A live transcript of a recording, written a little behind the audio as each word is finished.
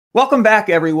Welcome back,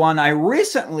 everyone. I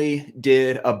recently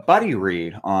did a buddy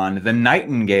read on The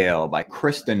Nightingale by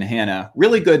Kristin Hannah.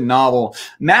 Really good novel.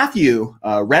 Matthew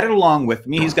read it along with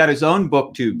me. He's got his own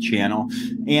booktube channel,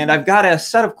 and I've got a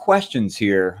set of questions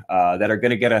here that are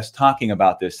going to get us talking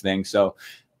about this thing. So,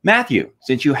 Matthew,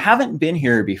 since you haven't been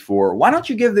here before, why don't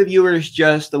you give the viewers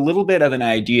just a little bit of an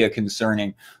idea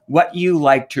concerning what you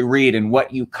like to read and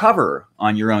what you cover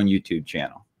on your own YouTube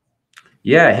channel?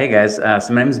 Yeah, hey guys.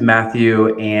 So my name is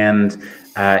Matthew, and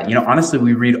honestly,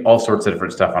 we read all sorts of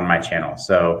different stuff on my channel.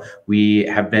 So we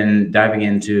have been diving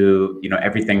into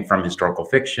everything from historical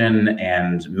fiction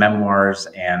and memoirs,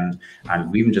 and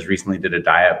we even just recently did a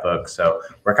diet book. So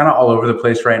we're kind of all over the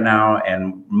place right now,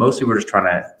 and mostly we're just trying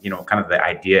to kind of the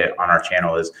idea on our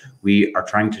channel is we are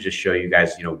trying to just show you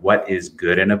guys what is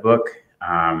good in a book,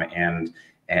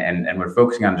 and we're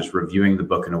focusing on just reviewing the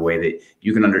book in a way that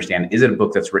you can understand, is it a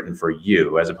book that's written for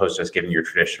you, as opposed to just giving your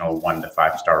traditional 1 to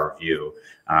 5 star review,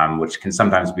 which can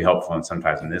sometimes be helpful and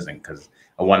sometimes it isn't, because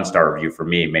a 1-star review for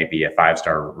me may be a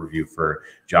 5-star review for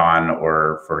John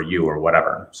or for you or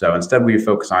whatever. So instead we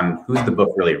focus on who's the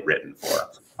book really written for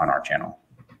on our channel.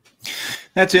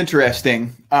 That's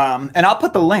interesting. And I'll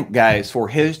put the link, guys, for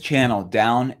his channel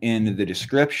down in the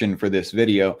description for this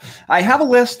video. I have a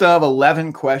list of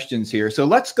 11 questions here, so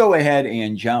let's go ahead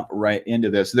and jump right into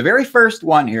this. The very first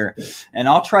one here, and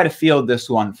I'll try to field this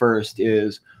one first,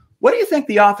 is what do you think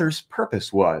the author's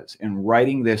purpose was in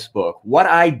writing this book? What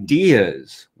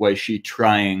ideas was she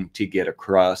trying to get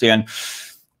across? And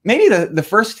maybe the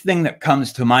first thing that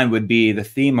comes to mind would be the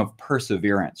theme of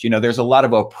perseverance. There's a lot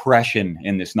of oppression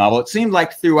in this novel. It seemed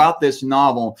like throughout this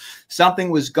novel,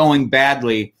 something was going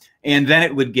badly, and then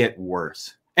it would get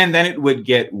worse. And then it would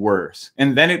get worse.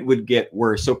 And then it would get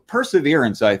worse. So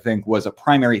perseverance, I think, was a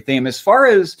primary theme. As far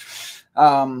as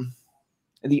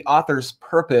the author's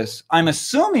purpose, I'm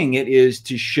assuming it is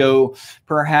to show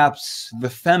perhaps the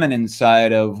feminine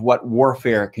side of what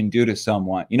warfare can do to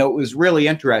someone. It was really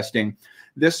interesting.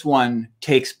 This one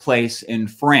takes place in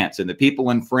France, and the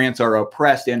people in France are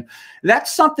oppressed. And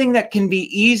that's something that can be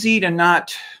easy to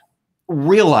not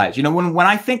realize. When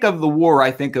I think of the war,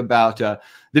 I think about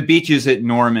the beaches at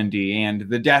Normandy and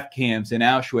the death camps in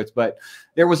Auschwitz. But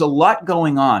there was a lot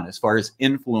going on as far as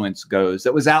influence goes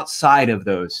that was outside of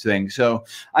those things. So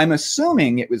I'm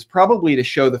assuming it was probably to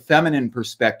show the feminine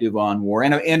perspective on war,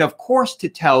 and of course to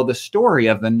tell the story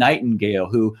of the Nightingale,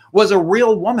 who was a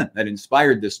real woman that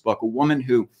inspired this book, a woman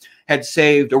who had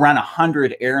saved around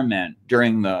 100 airmen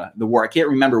during the war. I can't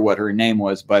remember what her name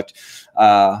was, but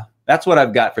that's what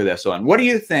I've got for this one. What do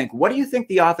you think? What do you think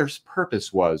the author's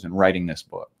purpose was in writing this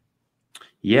book?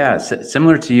 Yeah,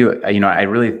 similar to you, I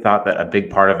really thought that a big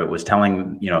part of it was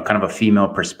telling, kind of a female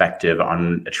perspective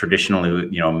on a traditionally,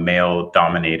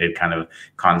 male-dominated kind of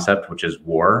concept, which is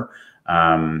war.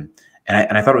 And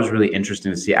I thought it was really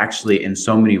interesting to see, actually, in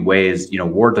so many ways,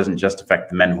 war doesn't just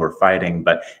affect the men who are fighting,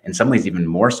 but in some ways even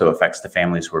more so affects the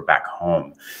families who are back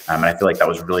home. And I feel like that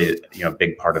was really, a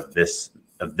big part of this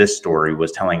story,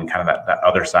 was telling kind of that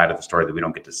other side of the story that we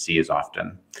don't get to see as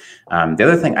often. The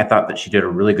other thing I thought that she did a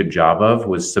really good job of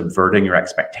was subverting your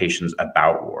expectations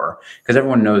about war, because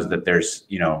everyone knows that there's,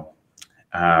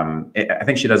 I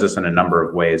think she does this in a number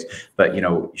of ways, but,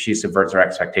 she subverts our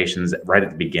expectations right at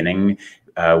the beginning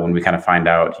when we kind of find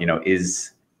out,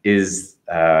 is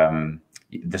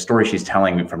the story she's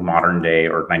telling from modern day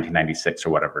or 1996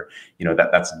 or whatever,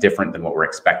 that's different than what we're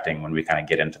expecting when we kind of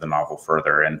get into the novel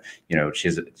further. And,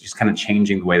 she's kind of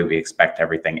changing the way that we expect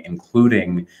everything,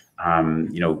 including,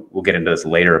 we'll get into this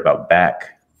later about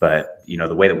Beck, but,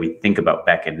 the way that we think about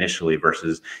Beck initially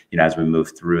versus, as we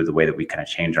move through, the way that we kind of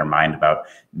change our mind about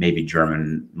maybe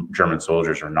German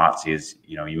soldiers or Nazis.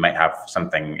 You might have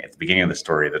something at the beginning of the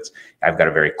story that's, I've got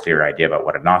a very clear idea about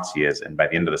what a Nazi is, and by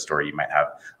the end of the story, you might have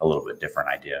a little bit different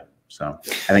idea. So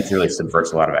I think it really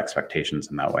subverts a lot of expectations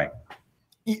in that way.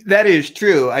 That is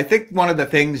true. I think one of the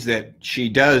things that she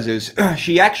does is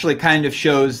she actually kind of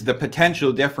shows the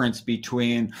potential difference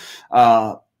between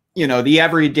the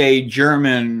everyday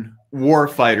German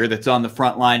warfighter that's on the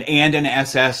front line and an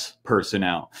SS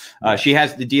personnel. She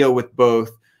has to deal with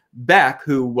both Beck,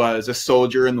 who was a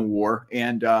soldier in the war,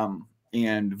 and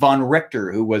von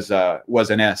Richter, who was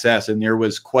an SS, and there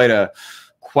was quite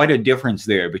a difference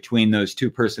there between those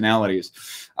two personalities.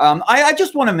 I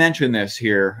just want to mention this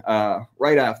here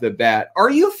right off the bat. Are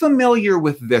you familiar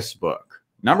with this book,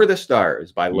 Number the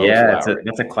Stars by Lois Lowry?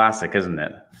 That's a classic, isn't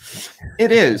it?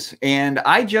 It is, and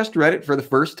I just read it for the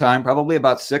first time probably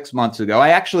about 6 months ago. I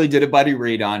actually did a buddy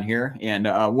read on here, and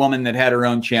a woman that had her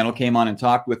own channel came on and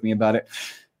talked with me about it.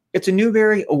 It's a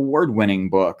Newbery Award-winning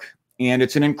book, And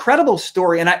it's an incredible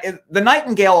story. And The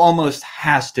Nightingale almost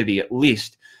has to be, at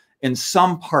least in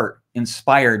some part,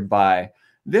 inspired by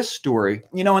this story.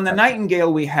 You know, in The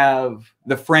Nightingale, we have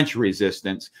the French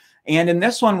resistance. And in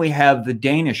this one, we have the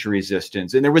Danish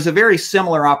resistance. And there was a very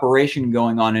similar operation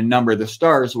going on in Number of the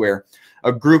Stars, where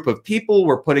a group of people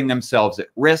were putting themselves at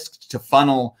risk to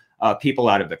funnel people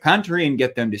out of the country and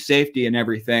get them to safety and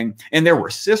everything. And there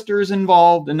were sisters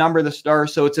involved in Number of the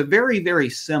Stars. So it's a very, very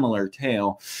similar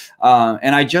tale.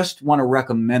 And I just want to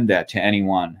recommend that to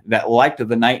anyone that liked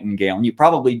The Nightingale. And you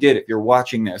probably did if you're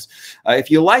watching this. If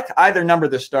you like either Number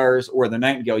of the Stars or The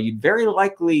Nightingale, you'd very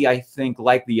likely, I think,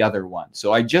 like the other one.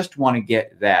 So I just want to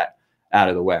get that out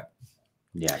of the way.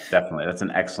 Yeah, definitely. That's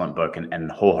an excellent book,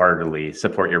 and wholeheartedly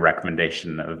support your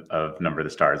recommendation of Number of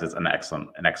the Stars. It's an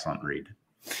excellent read.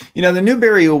 You know, the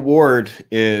Newbery Award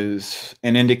is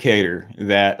an indicator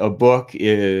that a book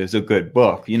is a good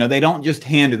book. You know, they don't just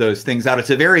hand those things out.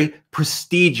 It's a very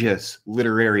prestigious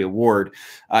literary award.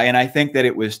 And I think that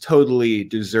it was totally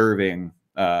deserving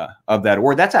of that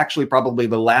award. That's actually probably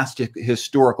the last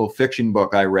historical fiction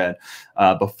book I read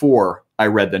before I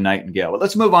read The Nightingale. But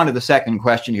let's move on to the second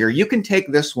question here. You can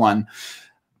take this one.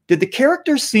 Did the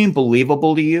characters seem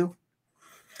believable to you?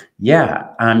 Yeah.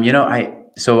 You know,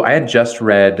 So I had just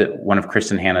read one of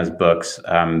Kristin Hannah's books,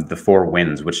 The Four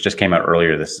Winds, which just came out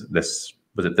earlier this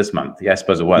was it this month? Yeah, I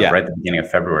suppose it was, right at the beginning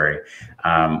of February,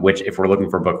 which, if we're looking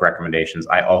for book recommendations,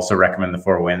 I also recommend The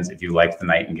Four Winds. If you like The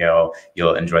Nightingale,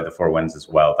 you'll enjoy The Four Winds as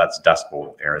well. That's Dust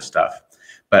Bowl era stuff.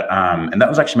 But and that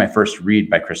was actually my first read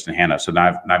by Kristin Hannah. So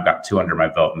now I've got two under my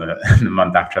belt in the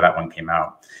month after that one came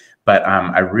out. But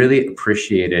I really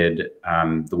appreciated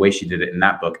the way she did it in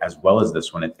that book, as well as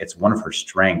this one. It's one of her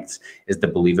strengths is the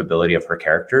believability of her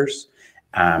characters.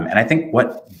 And I think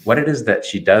what it is that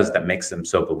she does that makes them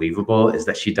so believable is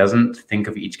that she doesn't think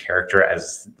of each character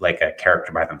as like a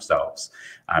character by themselves.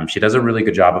 She does a really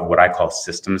good job of what I call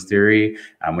systems theory,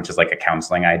 which is like a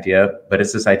counseling idea. But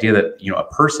it's this idea that, you know, a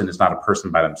person is not a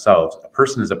person by themselves. A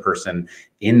person is a person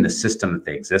in the system that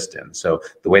they exist in. So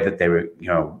the way that they,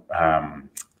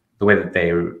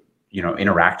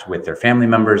 interact with their family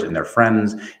members and their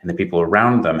friends and the people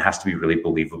around them has to be really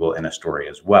believable in a story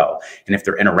as well. And if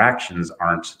their interactions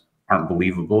aren't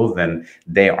believable, then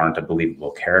they aren't a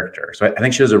believable character. So I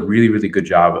think she does a really, really good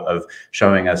job of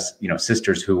showing us, you know,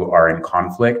 sisters who are in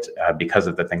conflict because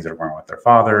of the things that are going on with their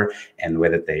father and the way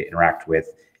that they interact with,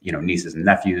 you know, nieces and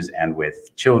nephews and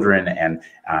with children and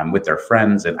with their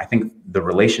friends. And I think the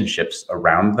relationships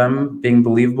around them being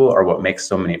believable are what makes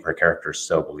so many of her characters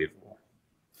so believable.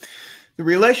 The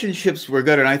relationships were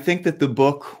good, and I think that the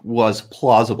book was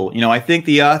plausible. You know, I think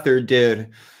the author did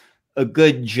a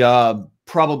good job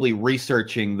probably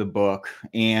researching the book,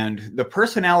 and the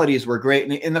personalities were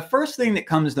great. And the first thing that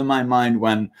comes to my mind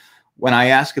when I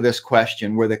ask this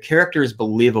question, were the characters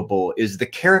believable, is the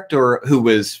character who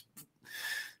was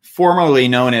formerly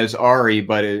known as Ari,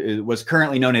 but it was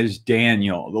currently known as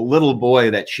Daniel, the little boy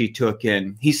that she took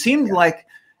in. He seemed like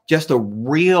just a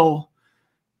real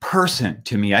person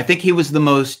to me. I think he was the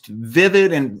most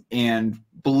vivid and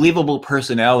believable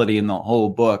personality in the whole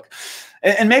book.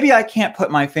 And maybe I can't put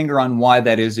my finger on why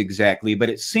that is exactly, but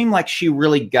it seemed like she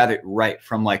really got it right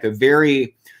from like a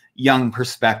very young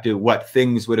perspective, what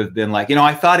things would have been like. You know,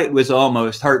 I thought it was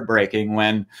almost heartbreaking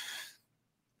when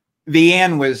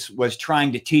Vianne was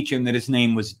trying to teach him that his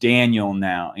name was Daniel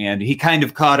now, and he kind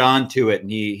of caught on to it,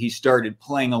 and he started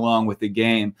playing along with the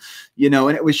game, you know,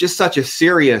 and it was just such a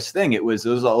serious thing. It was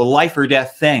a life or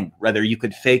death thing, whether you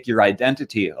could fake your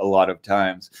identity a lot of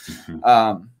times.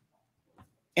 Mm-hmm.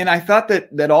 And I thought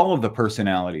that all of the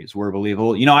personalities were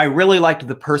believable. You know, I really liked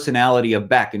the personality of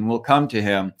Beck, and we'll come to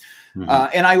him.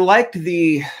 Mm-hmm. And I liked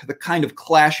the kind of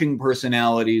clashing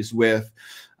personalities with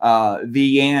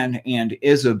Vianne and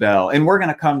Isabel, and we're going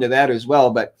to come to that as well.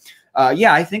 But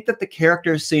yeah, I think that the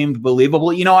characters seemed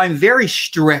believable. You know, I'm very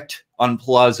strict on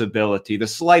plausibility. The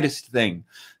slightest thing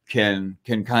can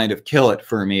kind of kill it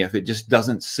for me if it just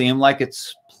doesn't seem like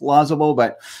it's plausible,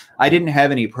 but I didn't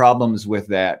have any problems with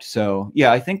that. So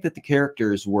yeah, I think that the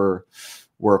characters were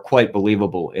quite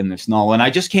believable in this novel. And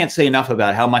I just can't say enough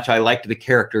about how much I liked the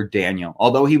character Daniel.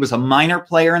 Although he was a minor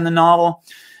player in the novel,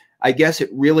 I guess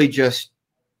it really just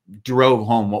drove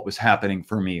home what was happening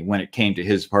for me when it came to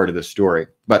his part of the story.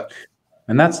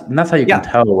 And that's how you can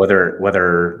tell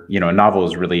whether you know a novel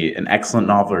is really an excellent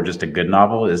novel or just a good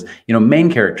novel is, you know, main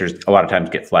characters a lot of times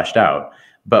get fleshed out,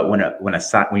 but when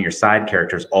your side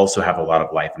characters also have a lot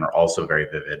of life and are also very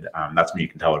vivid, that's when you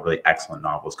can tell a really excellent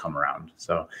novels come around.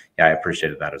 So yeah, I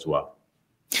appreciated that as well.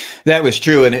 That was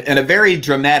true. And a very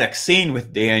dramatic scene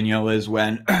with Daniel is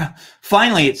when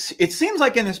finally it seems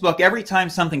like in this book, every time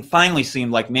something finally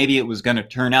seemed like maybe it was going to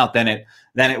turn out, then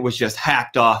it was just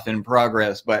hacked off in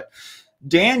progress. But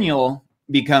Daniel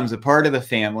becomes a part of the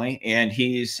family, and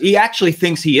he actually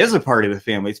thinks he is a part of the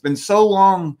family. It's been so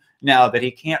long now that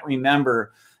he can't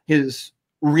remember his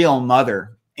real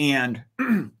mother. And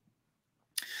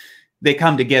they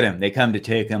come to get him. They come to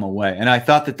take him away. And I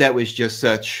thought that was just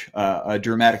such a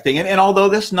dramatic thing. And although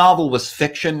this novel was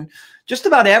fiction, just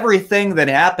about everything that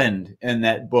happened in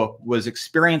that book was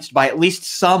experienced by at least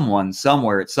someone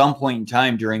somewhere at some point in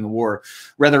time during the war,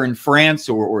 whether in France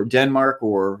or Denmark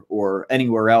or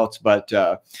anywhere else. But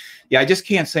yeah, I just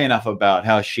can't say enough about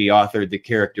how she authored the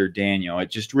character Daniel.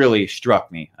 It just really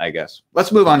struck me, I guess.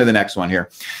 Let's move on to the next one here.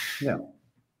 Yeah.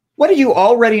 What do you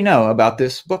already know about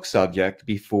this book subject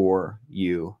before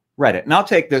you read it? And I'll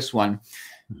take this one.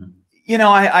 Mm-hmm. You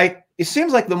know, it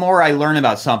seems like the more I learn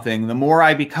about something, the more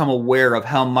I become aware of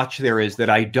how much there is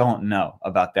that I don't know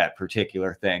about that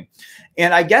particular thing.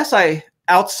 And I guess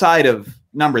outside of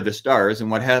Number the Stars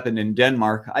and what happened in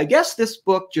Denmark, I guess this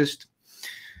book just,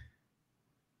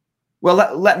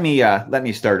 well, let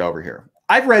me start over here.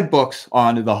 I've read books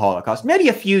on the Holocaust, maybe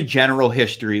a few general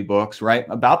history books, right,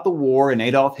 about the war and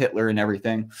Adolf Hitler and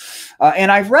everything. And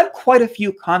I've read quite a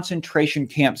few concentration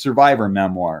camp survivor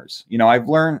memoirs. You know, I've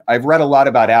read a lot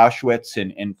about Auschwitz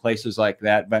and places like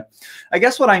that. But I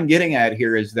guess what I'm getting at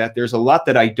here is that there's a lot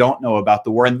that I don't know about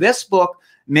the war. And this book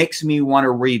makes me want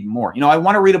to read more. You know, I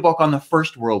want to read a book on the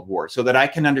First World War so that I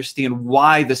can understand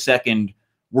why the Second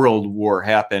World War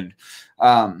happened.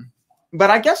 But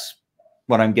I guess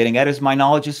what I'm getting at is my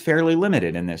knowledge is fairly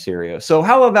limited in this area. So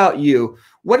how about you?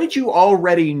 What did you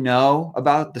already know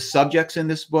about the subjects in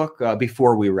this book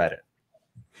before we read it?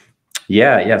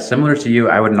 Yeah. Similar to you,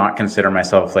 I would not consider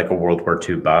myself like a World War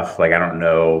II buff. Like, I don't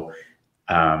know,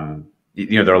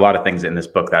 you know, there are a lot of things in this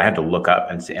book that I had to look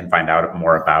up and see, and find out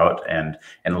more about and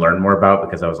learn more about,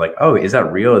 because I was like, oh, is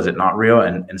that real? Is it not real?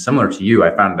 And similar to you,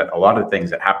 I found that a lot of things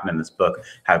that happen in this book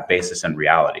have basis in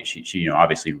reality. She you know,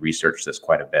 obviously researched this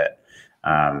quite a bit.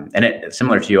 And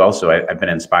similar to you also, I've been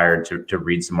inspired to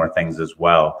read some more things as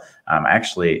well.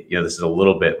 Actually, you know, this is a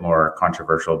little bit more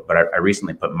controversial, but I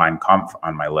recently put Mein Kampf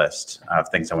on my list of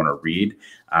things I want to read.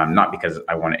 Not because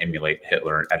I want to emulate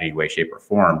Hitler in any way, shape, or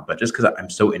form, but just because I'm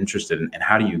so interested in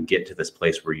how do you get to this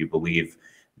place where you believe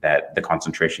that the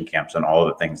concentration camps and all of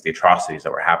the things, the atrocities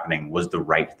that were happening, was the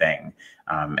right thing.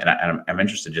 And I'm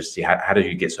interested to just see how did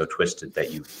you get so twisted that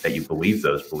you believe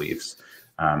those beliefs.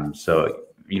 So,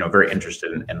 you know, very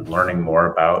interested in learning more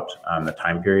about the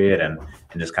time period and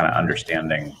just kind of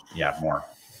understanding, more.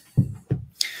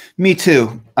 Me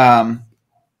too.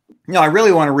 You know, I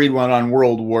really want to read one on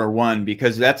World War I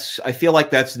because I feel like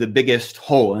that's the biggest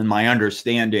hole in my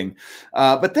understanding.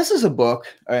 But this is a book,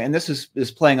 and this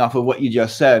is playing off of what you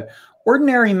just said,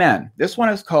 Ordinary Men. This one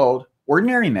is called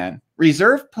Ordinary Men,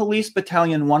 Reserve Police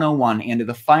Battalion 101 and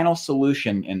the Final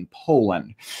Solution in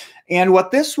Poland. And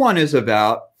what this one is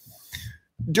about,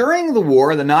 during the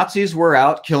war, the Nazis were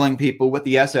out killing people with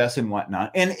the SS and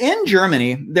whatnot. And in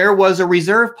Germany, there was a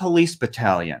reserve police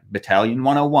battalion, Battalion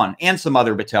 101, and some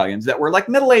other battalions that were like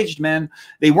middle-aged men.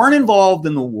 They weren't involved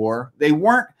in the war. They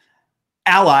weren't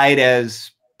allied as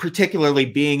particularly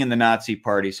being in the Nazi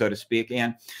party, so to speak.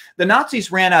 And the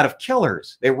Nazis ran out of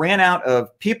killers. They ran out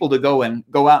of people to go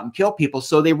out and kill people.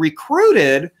 So they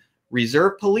recruited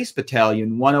Reserve Police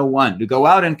Battalion 101 to go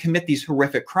out and commit these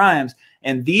horrific crimes.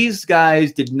 And these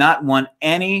guys did not want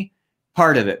any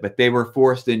part of it, but they were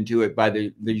forced into it by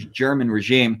the German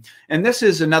regime. And this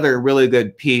is another really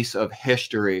good piece of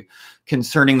history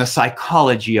concerning the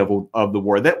psychology of the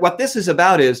war. That what this is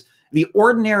about is the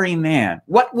ordinary man.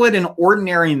 What would an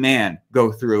ordinary man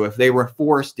go through if they were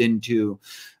forced into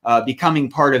becoming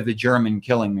part of the German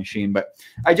killing machine? But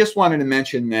I just wanted to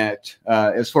mention that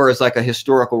as far as like a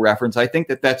historical reference, I think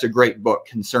that that's a great book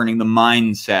concerning the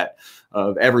mindset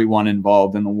of everyone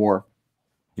involved in the war.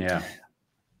 Yeah.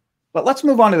 But let's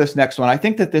move on to this next one. I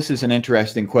think that this is an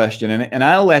interesting question, and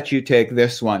I'll let you take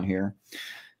this one here.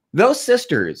 Those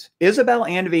sisters, Isabel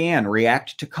and Vianne,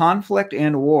 react to conflict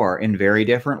and war in very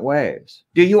different ways.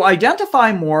 Do you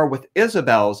identify more with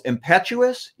Isabel's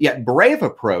impetuous yet brave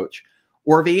approach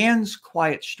or Vianne's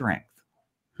quiet strength?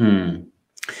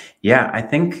 Yeah, I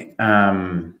think,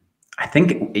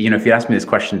 you know, if you asked me this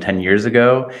question 10 years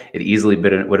ago, it easily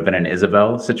would have been an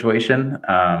Isabel situation.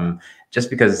 Just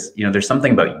because, you know, there's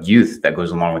something about youth that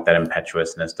goes along with that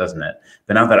impetuousness, doesn't it?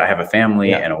 But now that I have a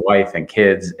family and a wife and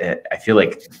kids, I feel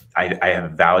like I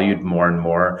have valued more and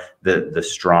more the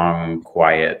strong,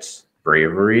 quiet,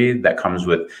 bravery that comes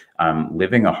with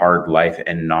living a hard life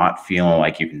and not feeling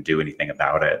like you can do anything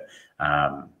about it.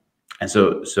 And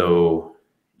so,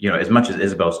 you know, as much as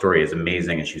Isabel's story is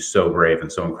amazing and she's so brave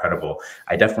and so incredible,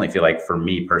 I definitely feel like for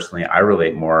me personally, I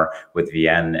relate more with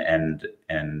Vienne, and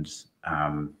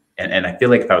I feel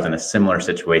like if I was in a similar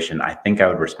situation, I think I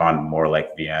would respond more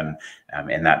like Vienne,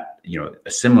 in that, you know,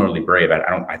 similarly brave.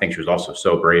 I think she was also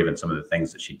so brave in some of the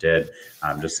things that she did.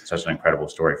 Just such an incredible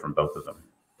story from both of them.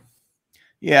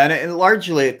 Yeah, and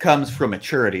largely it comes from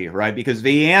maturity, right? Because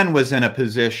Vienne was in a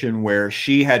position where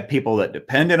she had people that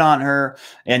depended on her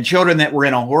and children that were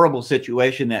in a horrible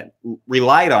situation that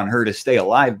relied on her to stay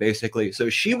alive, basically. So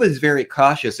she was very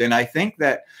cautious. And I think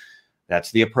that that's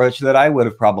the approach that I would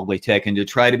have probably taken, to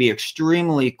try to be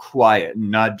extremely quiet and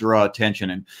not draw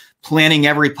attention, and planning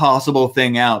every possible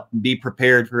thing out, and be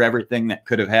prepared for everything that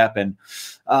could have happened.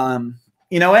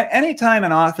 You know, anytime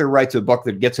an author writes a book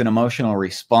that gets an emotional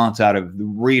response out of the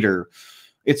reader,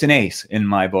 it's an ace in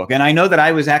my book. And I know that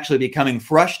I was actually becoming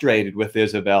frustrated with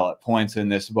Isabel at points in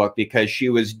this book, because she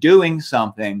was doing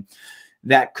something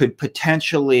that could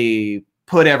potentially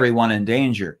put everyone in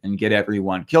danger and get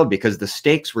everyone killed, because the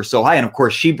stakes were so high. And of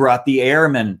course, she brought the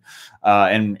airman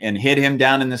and hid him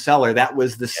down in the cellar. That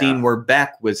was the scene where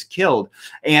Beck was killed.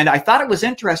 And I thought it was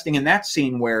interesting in that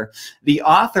scene where the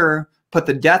author put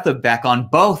the death of Beck on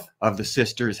both of the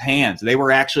sisters' hands. They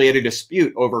were actually at a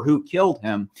dispute over who killed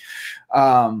him.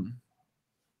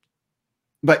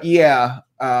 But yeah,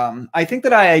 I think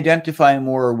that I identify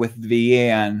more with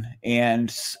Vienne.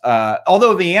 And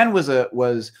although Vienne was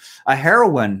a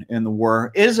heroine in the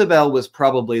war, Isabel was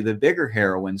probably the bigger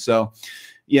heroine. So,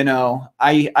 you know,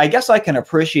 I guess I can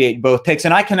appreciate both takes,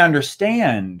 and I can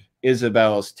understand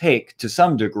Isabel's take to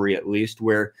some degree, at least,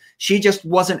 where she just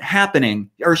wasn't happening,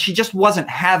 or she just wasn't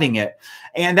having it.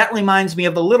 And that reminds me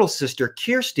of the little sister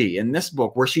Kirsty in this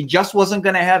book, where she just wasn't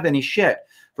going to have any shit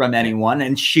from anyone,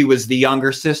 and she was the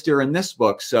younger sister in this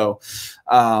book. So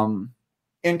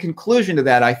in conclusion to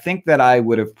that, I think that I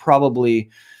would have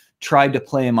probably tried to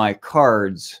play my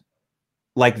cards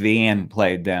like Vienne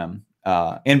played them.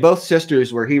 And both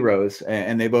sisters were heroes,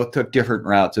 and they both took different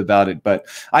routes about it. But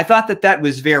I thought that that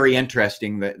was very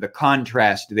interesting, the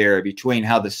contrast there between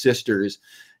how the sisters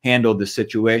handled the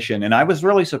situation. And I was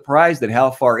really surprised at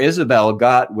how far Isabel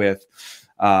got with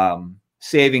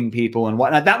saving people and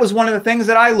whatnot. That was one of the things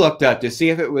that I looked up to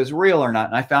see if it was real or not.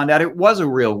 And I found out it was a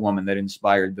real woman that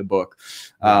inspired the book.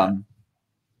 But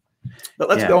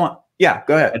let's go on. Yeah,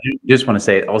 go ahead. I just want to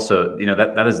say also, you know,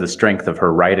 that is the strength of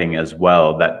her writing as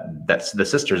well, that the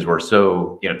sisters were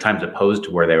so, you know, times opposed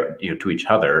to where they were, you know, to each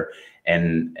other.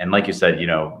 And like you said, you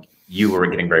know, you were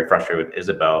getting very frustrated with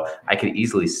Isabel. I could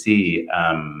easily see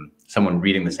someone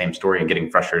reading the same story and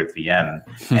getting frustrated at the end.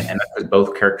 And that's because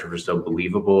both characters are so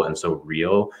believable and so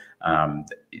real, that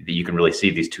you can really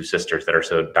see these two sisters that are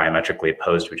so diametrically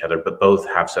opposed to each other, but both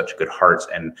have such good hearts,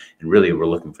 and really we're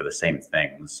looking for the same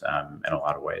things in a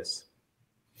lot of ways.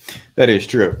 That is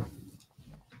true.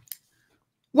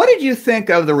 What did you think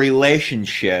of the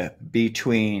relationship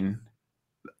between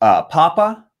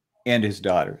Papa and his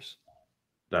daughters?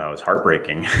 That was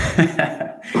heartbreaking.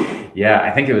 Yeah,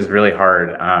 I think it was really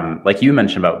hard. Like you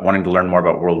mentioned about wanting to learn more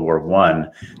about World War I,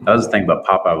 that was the thing about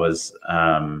Papa was,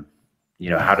 you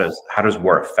know, how does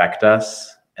war affect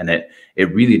us? And it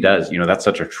really does. You know, that's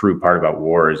such a true part about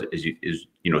war is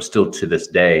you know, still to this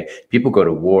day, people go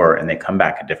to war and they come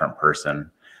back a different person.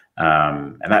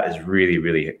 And that is really,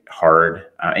 really hard.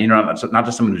 And, you know, not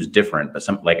just someone who's different,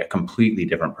 but like a completely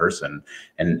different person.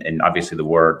 And obviously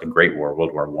the Great War,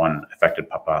 World War I, affected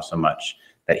Papa so much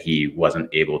that he wasn't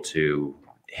able to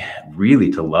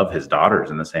really to love his daughters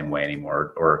in the same way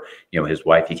anymore, or, you know, his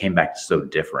wife. He came back so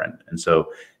different. And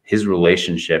so his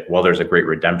relationship, while there's a great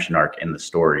redemption arc in the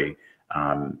story,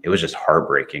 it was just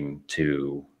heartbreaking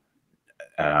to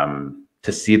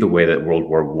see the way that World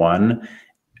War I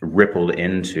rippled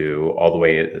into all the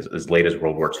way as late as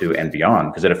World War II and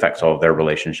beyond, because it affects all of their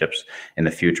relationships in the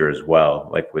future as well,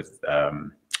 like with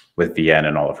Vienne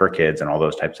and all of her kids and all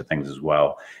those types of things as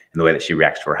well, and the way that she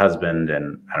reacts to her husband.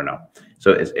 And I don't know.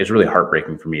 So it's really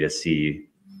heartbreaking for me to see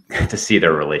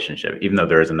their relationship, even though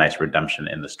there is a nice redemption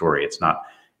in the story. It's not,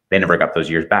 they never got those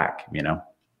years back, you know?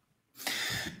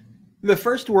 The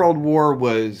First World War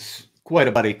was quite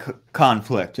a bloody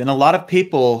conflict, and a lot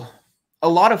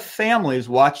of families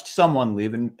watched someone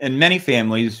leave, and many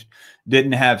families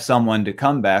didn't have someone to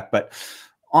come back. But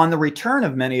on the return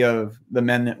of many of the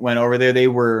men that went over there, they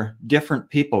were different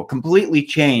people, completely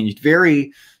changed,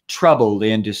 very troubled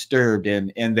and disturbed,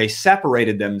 and they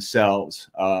separated themselves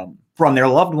from their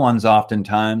loved ones,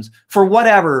 oftentimes, for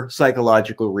whatever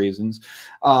psychological reasons,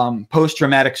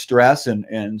 post-traumatic stress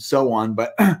and so on.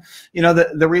 But, you know,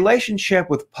 the relationship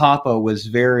with Papa was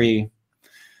very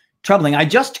troubling. I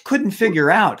just couldn't figure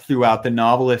out throughout the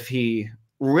novel if he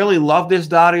really loved his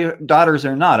daughters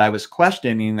or not. I was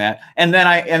questioning that. And then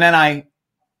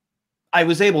I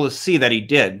was able to see that he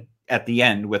did at the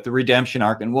end with the redemption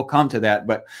arc, and we'll come to that.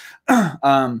 But,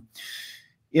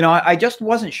 you know, I just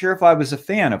wasn't sure if I was a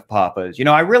fan of Papa's. You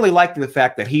know, I really liked the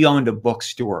fact that he owned a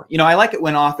bookstore. You know, I like it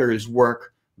when authors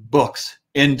work books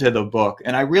into the book.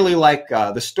 And I really like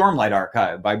the Stormlight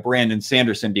Archive by Brandon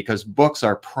Sanderson, because books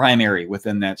are primary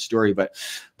within that story. But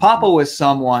Papa was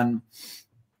someone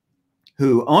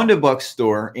who owned a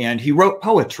bookstore, and he wrote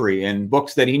poetry and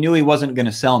books that he knew he wasn't going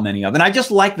to sell many of. And I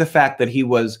just like the fact that he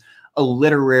was a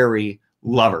literary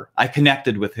lover. I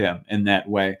connected with him in that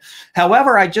way.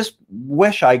 However, I just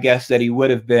wish, I guess, that he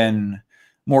would have been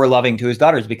more loving to his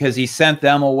daughters, because he sent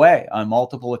them away on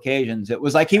multiple occasions. It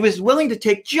was like he was willing to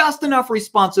take just enough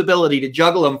responsibility to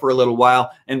juggle them for a little while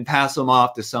and pass them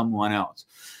off to someone else.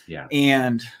 Yeah.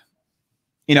 And,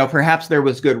 you know, perhaps there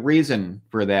was good reason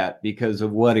for that because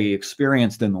of what he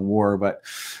experienced in the war. But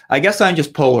I guess I'm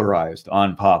just polarized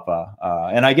on Papa.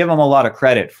 And I give him a lot of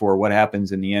credit for what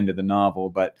happens in the end of the novel.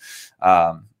 But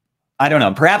I don't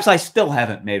know. Perhaps I still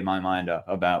haven't made my mind up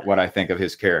about what I think of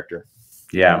his character.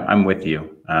 Yeah, I'm with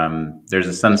you. There's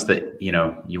a sense that, you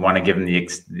know, you want to give him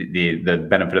the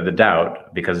benefit of the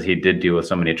doubt because he did deal with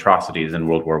so many atrocities in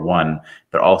World War I,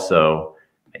 but also,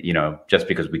 you know, just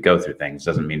because we go through things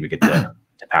doesn't mean we get to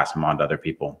pass them on to other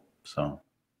people. So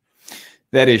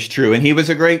that is true. And he was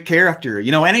a great character.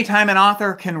 You know, anytime an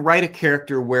author can write a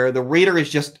character where the reader is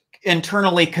just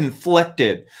internally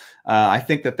conflicted, I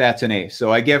think that that's an ace.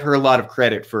 So I give her a lot of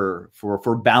credit for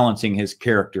balancing his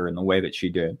character in the way that she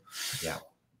did. Yeah.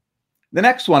 The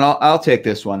next one, I'll take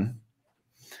this one.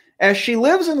 As she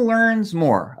lives and learns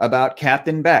more about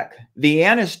Captain Beck,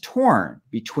 Vianne is torn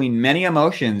between many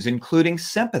emotions, including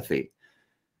sympathy.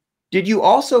 Did you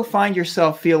also find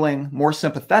yourself feeling more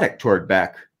sympathetic toward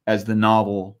Beck as the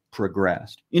novel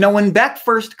progressed? You know, when Beck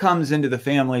first comes into the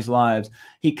family's lives,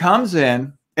 he comes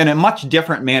in a much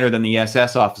different manner than the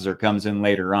SS officer comes in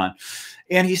later on.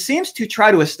 And he seems to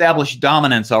try to establish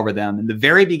dominance over them in the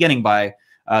very beginning by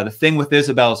the thing with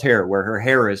Isabel's hair, where her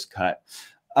hair is cut.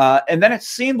 And then it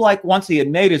seemed like once he had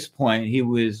made his point, he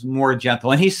was more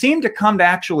gentle. And he seemed to come to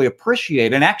actually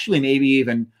appreciate and actually maybe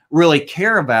even really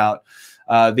care about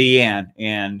Vianne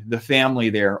and the family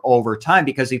there over time,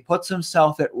 because he puts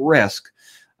himself at risk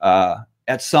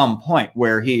at some point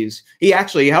where he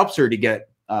actually helps her to get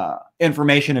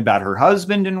information about her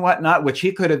husband and whatnot, which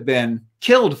he could have been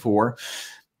killed for.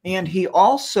 And he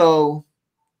also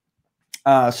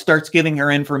starts giving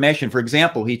her information. For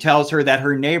example, he tells her that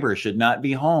her neighbor should not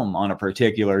be home on a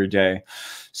particular day.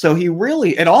 So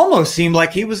it almost seemed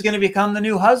like he was going to become the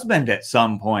new husband at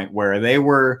some point, where they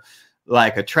were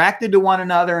like attracted to one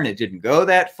another, and it didn't go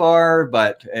that far,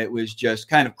 but it was just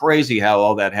kind of crazy how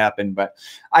all that happened. But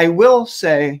I will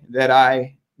say that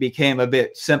I became a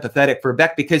bit sympathetic for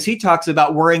Beck, because he talks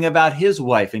about worrying about his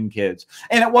wife and kids.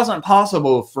 And it wasn't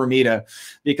possible for me to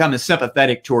become as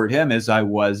sympathetic toward him as I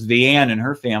was Vianne and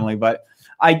her family. But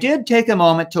I did take a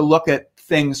moment to look at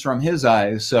things from his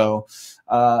eyes. So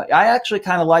I actually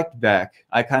kind of liked Beck.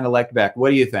 What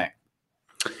do you think?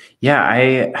 Yeah,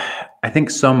 I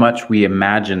think so much we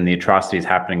imagine the atrocities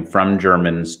happening from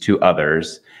Germans to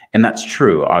others. And that's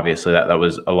true. Obviously, that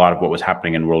was a lot of what was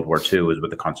happening in World War II, was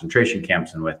with the concentration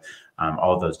camps and with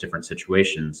all of those different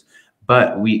situations.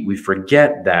 But we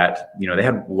forget that, you know, they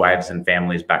had wives and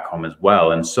families back home as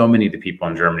well. And so many of the people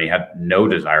in Germany had no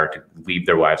desire to leave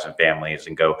their wives and families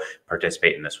and go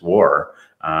participate in this war.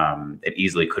 It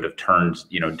easily could have turned,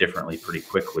 you know, differently pretty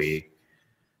quickly.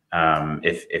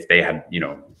 If they had, you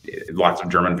know, lots of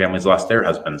German families lost their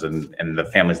husbands, and the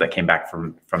families that came back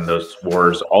from those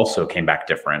wars also came back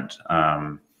different.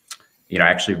 You know, I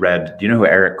actually read, do you know who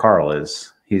Eric Carle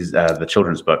is? He's the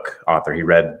children's book author. He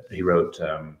wrote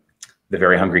The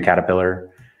Very Hungry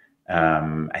Caterpillar.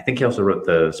 I think he also wrote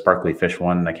the Sparkly Fish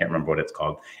one. I can't remember what it's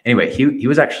called. Anyway, he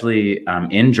was actually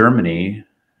in Germany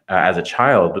as a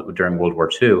child during World War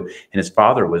II, and his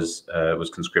father was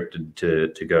conscripted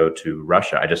to go to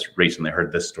Russia. I just recently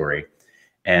heard this story,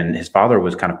 and his father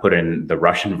was kind of put in the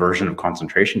Russian version of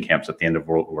concentration camps at the end of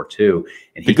World War II.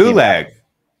 And the Gulag.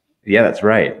 Yeah, that's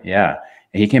right. Yeah,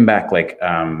 and he came back like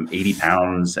 80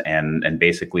 pounds and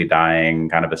basically dying,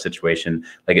 kind of a situation.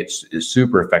 Like it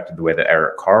super affected the way that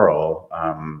Eric Carle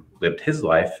lived his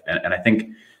life, and I think,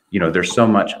 you know, there's so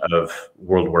much of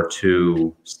World War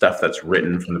II stuff that's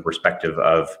written from the perspective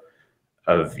of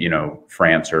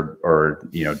France or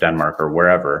Denmark or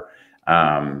wherever,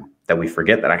 that we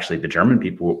forget that actually the German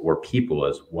people were people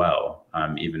as well,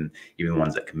 even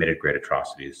ones that committed great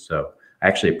atrocities. So I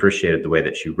actually appreciated the way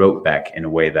that she wrote Beck in a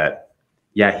way that,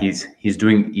 yeah, he's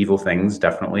doing evil things,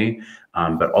 definitely,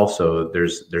 but also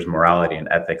there's morality and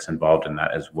ethics involved in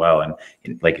that as well. And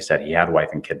like you said, he had wife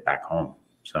and kid back home,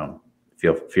 so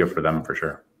feel for them for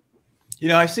sure.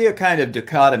 I see a kind of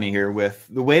dichotomy here with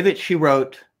the way that she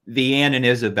wrote Vianne and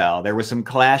Isabel. There was some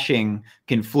clashing,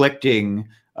 conflicting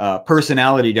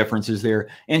personality differences there.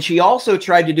 And she also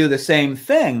tried to do the same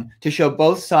thing to show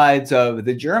both sides of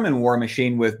the German war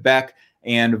machine with Beck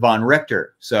and von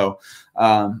Richter. So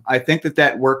I think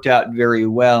that worked out very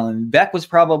well. And Beck was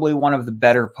probably one of the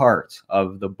better parts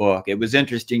of the book. It was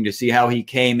interesting to see how he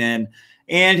came in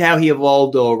and how he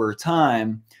evolved over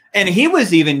time. And he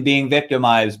was even being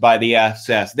victimized by the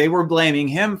SS. They were blaming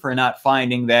him for not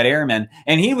finding that airman,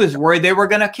 and he was worried they were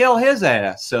going to kill his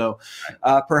ass. So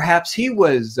perhaps he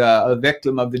was a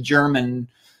victim of the German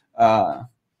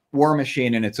war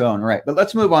machine in its own right. But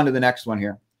let's move on to the next one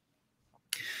here.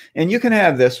 And you can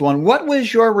have this one. What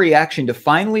was your reaction to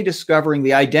finally discovering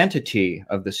the identity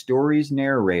of the story's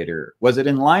narrator? Was it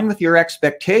in line with your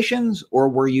expectations, or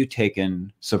were you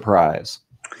taken surprise?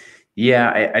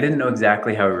 Yeah, I didn't know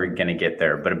exactly how we were going to get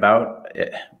there, but about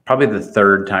probably the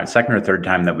second or third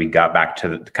time that we got back to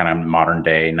the kind of modern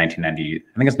day 1990,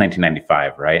 I think it's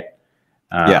 1995, right?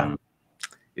 Yeah.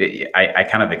 I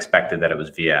kind of expected that it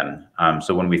was Vianne.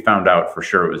 So when we found out for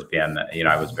sure it was Vianne,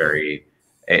 I was very,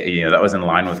 that was in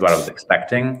line with what I was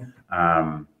expecting.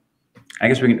 I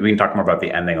guess we can talk more about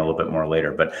the ending a little bit more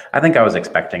later, but I think I was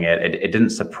expecting it. It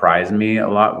didn't surprise me a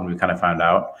lot when we kind of found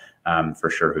out for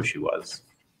sure who she was.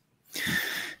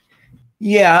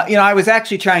 Yeah, I was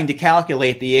actually trying to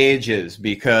calculate the ages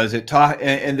because it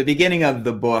in the beginning of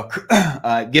the book,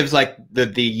 it gives like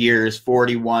the years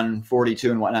 41,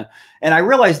 42 and whatnot. And I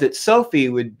realized that Sophie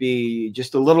would be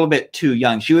just a little bit too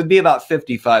young. She would be about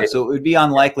 55. So it would be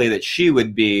unlikely that she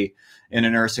would be in a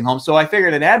nursing home. So I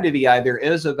figured it had to be either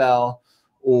Isabel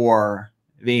or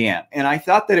Vianne. And I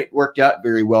thought that it worked out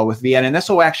very well with Vianne. And this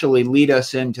will actually lead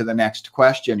us into the next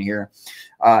question here.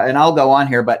 And I'll go on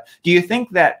here, but do you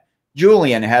think that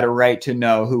Julian had a right to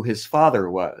know who his father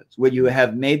was? Would you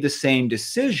have made the same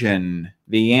decision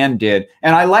Vianne did?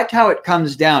 And I liked how it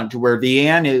comes down to where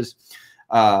Vianne is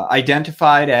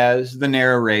identified as the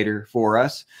narrator for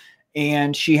us,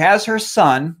 and she has her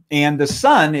son, and the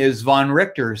son is von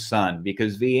Richter's son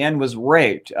because Vianne was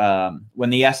raped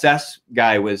when the SS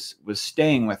guy was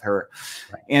staying with her.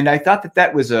 And I thought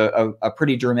that was a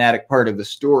pretty dramatic part of the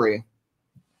story.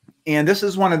 And this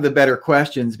is one of the better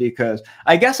questions because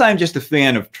I guess I'm just a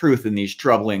fan of truth in these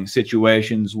troubling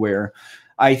situations where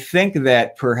I think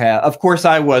that perhaps, of course,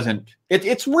 I wasn't.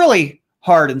 It's really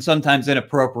hard and sometimes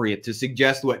inappropriate to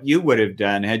suggest what you would have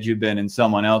done had you been in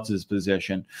someone else's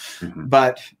position. Mm-hmm.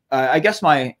 But I guess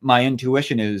my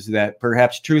intuition is that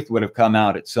perhaps truth would have come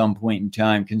out at some point in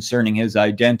time concerning his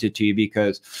identity,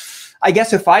 because I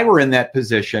guess if I were in that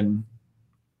position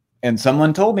and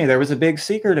someone told me there was a big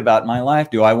secret about my life,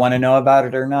 do I want to know about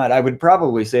it or not? I would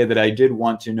probably say that I did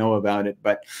want to know about it,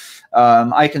 but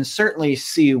I can certainly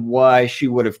see why she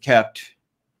would have kept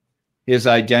his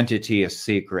identity a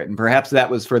secret, and perhaps that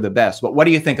was for the best. But what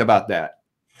do you think about that?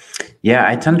 Yeah,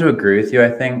 I tend to agree with you. I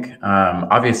think,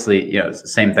 obviously, it's the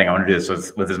same thing. I want to do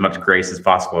this with as much grace as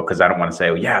possible, because I don't want to say,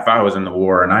 well, yeah, if I was in the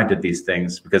war and I did these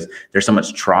things, because there's so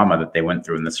much trauma that they went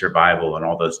through in the survival and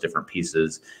all those different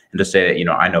pieces. And to say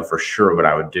that, I know for sure what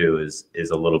I would do is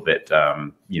a little bit,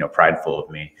 prideful of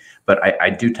me. But I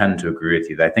do tend to agree with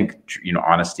you that I think,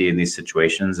 honesty in these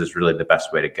situations is really the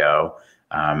best way to go.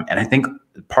 And I think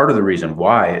part of the reason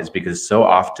why is because so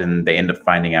often they end up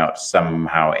finding out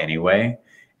somehow anyway.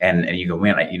 And you go,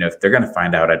 man, if they're going to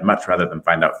find out, I'd much rather them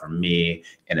find out from me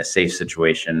in a safe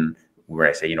situation where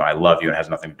I say, I love you, and it has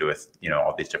nothing to do with,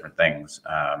 all these different things,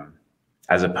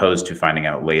 as opposed to finding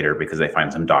out later because they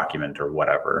find some document or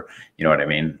whatever, you know what I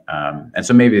mean? And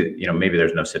so maybe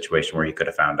there's no situation where he could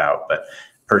have found out. But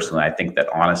personally, I think that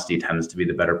honesty tends to be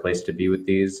the better place to be with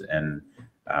these. And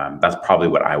that's probably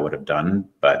what I would have done.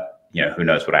 But, who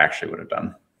knows what I actually would have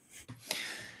done.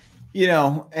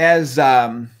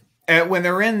 When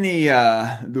they're in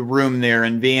the room there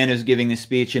and Vianne is giving the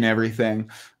speech and everything,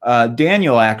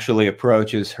 Daniel actually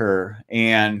approaches her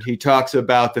and he talks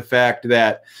about the fact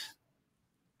that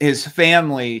his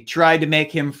family tried to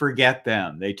make him forget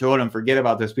them. They told him, forget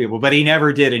about those people, but he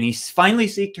never did. And he finally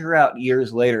seeked her out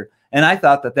years later. And I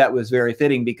thought that was very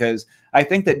fitting, because I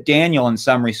think that Daniel, in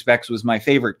some respects, was my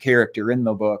favorite character in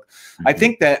the book. Mm-hmm. I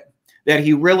think that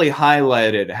he really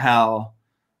highlighted how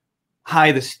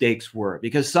high the stakes were,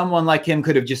 because someone like him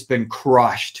could have just been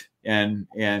crushed and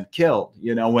killed,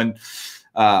 you know, when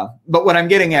but what I'm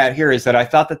getting at here is that I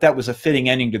thought that that was a fitting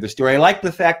ending to the story. I like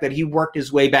the fact that he worked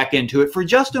his way back into it for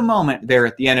just a moment there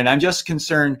at the end. And I'm just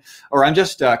concerned, or I'm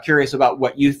just curious about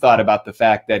what you thought about the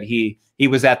fact that he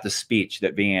was at the speech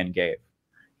that Vianne gave.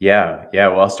 Yeah.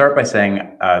 Well, I'll start by saying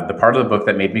the part of the book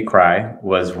that made me cry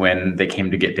was when they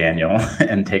came to get Daniel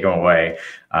and take him away.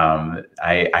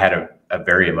 I had a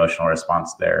very emotional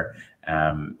response there.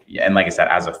 And like I said,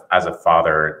 as a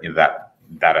father, you know,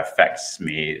 that affects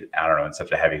me, I don't know, in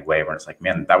such a heavy way, where it's like,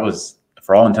 man, that was,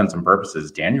 for all intents and purposes,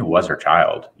 Daniel was her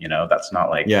child. You know, that's not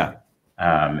like,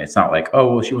 it's not like,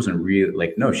 oh, well, she wasn't really,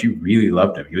 like, no, she really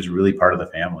loved him. He was really part of the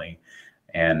family.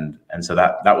 And so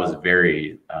that was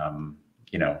very,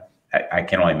 you know, I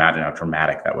can only imagine how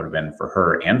traumatic that would have been for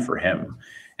her and for him.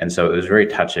 And so it was very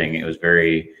touching. It was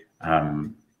very,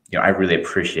 you know, I really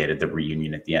appreciated the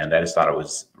reunion at the end. I just thought it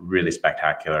was really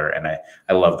spectacular. And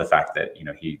I love the fact that, you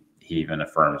know, he even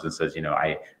affirms and says, you know,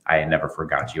 I never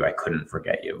forgot you. I couldn't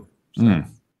forget you. So.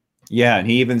 Yeah, and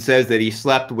he even says that he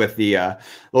slept with the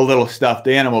little stuffed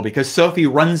animal, because Sophie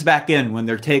runs back in when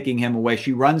they're taking him away.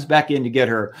 She runs back in to get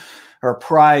her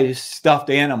prized stuffed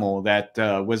animal that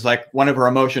was like one of her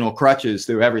emotional crutches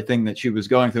through everything that she was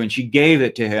going through, and she gave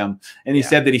it to him, and he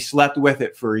said that he slept with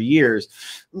it for years.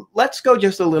 Let's go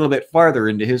just a little bit farther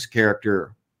into his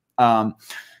character.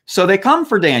 So they come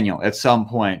for Daniel at some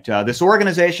point. This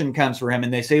organization comes for him,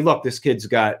 and they say, look, this kid's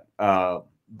got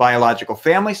biological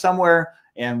family somewhere,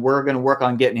 and we're going to work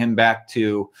on getting him back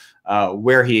to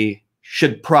where he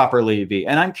should properly be.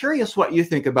 And I'm curious what you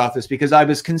think about this, because I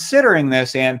was considering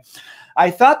this, and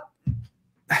I thought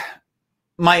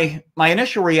my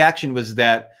initial reaction was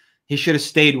that he should have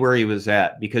stayed where he was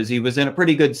at, because he was in a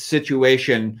pretty good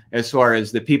situation as far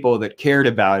as the people that cared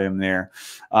about him there.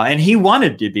 And he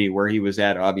wanted to be where he was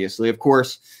at, obviously. Of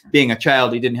course, being a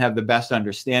child, he didn't have the best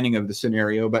understanding of the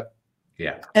scenario. But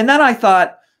yeah. And then I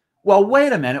thought, well,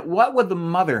 wait a minute. What would the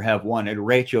mother have wanted,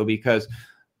 Rachel? Because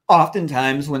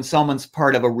oftentimes when someone's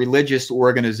part of a religious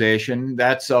organization,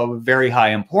 that's of very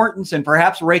high importance. And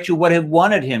perhaps Rachel would have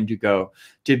wanted him to go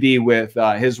to be with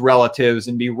his relatives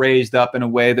and be raised up in a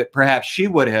way that perhaps she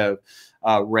would have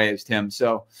raised him.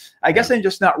 So I guess I'm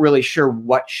just not really sure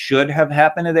what should have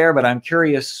happened there, but I'm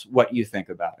curious what you think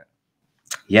about it.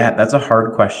 Yeah, that's a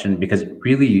hard question, because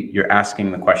really you're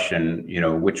asking the question, you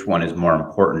know, which one is more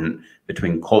important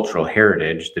between cultural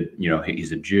heritage, that, you know,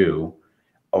 he's a Jew,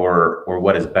 or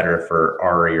what is better for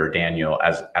Ari or Daniel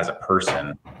as a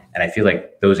person. And I feel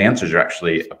like those answers are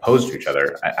actually opposed to each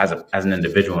other. As an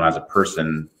individual and as a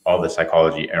person, all the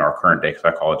psychology and our current day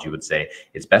psychology would say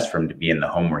it's best for him to be in the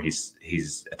home where he's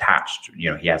attached.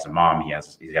 You know, he has a mom, he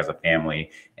has a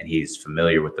family, and he's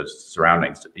familiar with those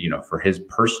surroundings. You know, for his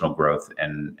personal growth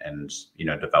and you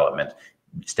know, development,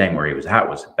 staying where he was at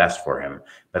was best for him.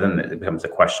 But then it becomes a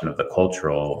question of the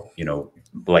cultural, you know,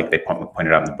 like they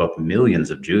pointed out in the book,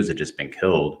 millions of Jews had just been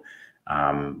killed.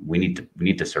 We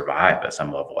need to survive at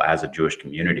some level as a Jewish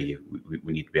community.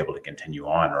 We need to be able to continue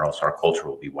on, or else our culture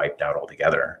will be wiped out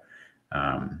altogether.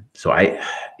 So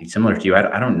similar to you,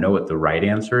 I don't know what the right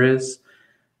answer is.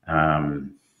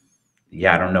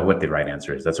 Yeah, I don't know what the right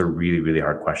answer is. That's a really, really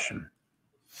hard question.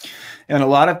 And a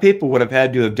lot of people would have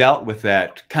had to have dealt with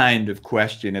that kind of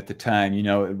question at the time. You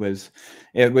know,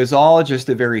 it was all just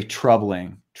a very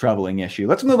troubling issue.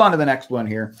 Let's move on to the next one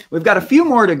here. We've got a few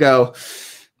more to go.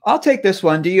 I'll take this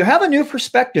one. Do you have a new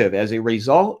perspective as a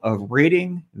result of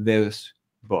reading this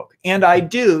book? And I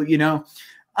do. You know,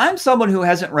 I'm someone who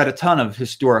hasn't read a ton of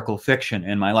historical fiction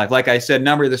in my life. Like I said,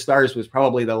 Number of the Stars was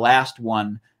probably the last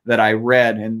one that I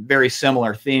read, and very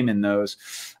similar theme in those.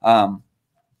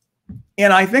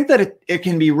 And I think that it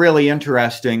can be really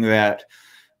interesting that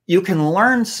you can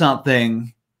learn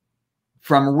something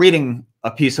from reading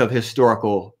a piece of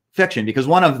historical fiction, because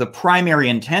one of the primary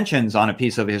intentions on a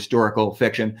piece of historical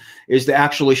fiction is to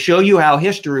actually show you how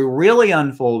history really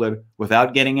unfolded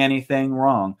without getting anything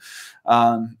wrong.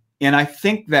 And I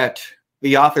think that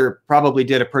the author probably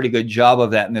did a pretty good job of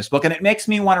that in this book, and it makes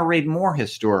me want to read more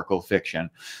historical fiction.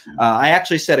 I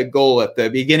actually set a goal at the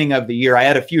beginning of the year. I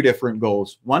had a few different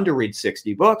goals: one to read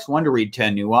 60 books, one to read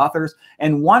 10 new authors,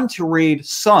 and one to read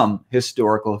some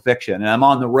historical fiction. And I'm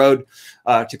on the road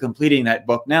to completing that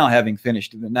book now, having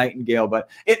finished The Nightingale. But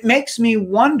it makes me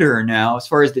wonder now, as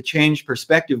far as the changed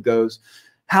perspective goes,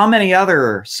 how many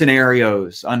other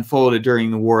scenarios unfolded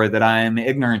during the war that I am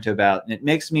ignorant about. And it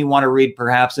makes me want to read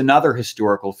perhaps another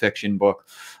historical fiction book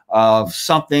of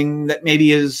something that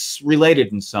maybe is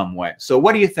related in some way. So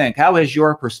what do you think? How has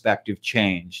your perspective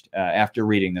changed after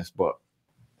reading this book?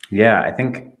 Yeah, I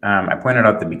think I pointed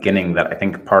out at the beginning that I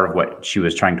think part of what she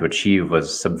was trying to achieve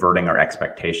was subverting our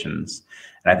expectations.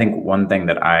 And I think one thing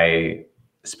that I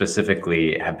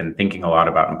specifically have been thinking a lot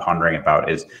about and pondering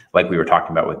about is, like we were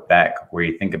talking about with Beck, where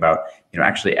you think about,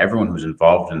 actually everyone who's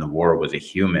involved in the war was a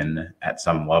human at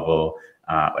some level,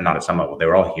 not at some level, they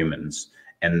were all humans.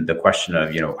 And the question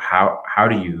of, how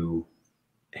do you,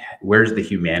 where's the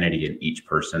humanity in each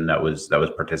person that was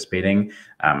participating?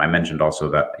 I mentioned also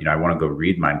that I want to go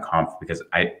read Mein Kampf because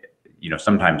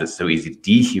sometimes it's so easy to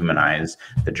dehumanize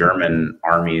the German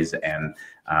armies and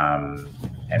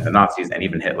the Nazis and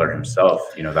even Hitler himself.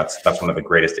 That's one of the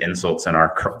greatest insults in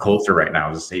our culture right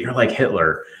now, is to say you're like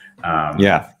Hitler.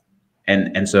 Yeah.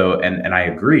 And I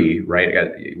agree,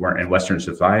 right? We're in Western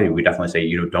society, we definitely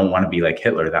say, don't want to be like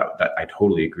Hitler. That I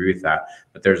totally agree with that.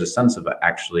 But there's a sense of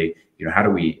actually, how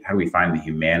do we find the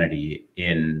humanity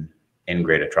in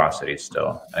great atrocities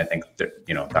still? And I think that,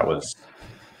 that was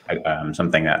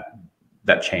something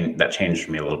that changed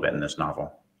for me a little bit in this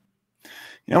novel.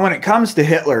 When it comes to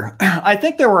Hitler, I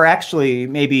think there were actually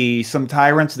maybe some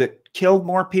tyrants that killed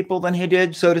more people than he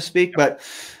did, so to speak. But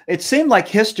it seemed like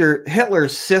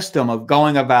Hitler's system of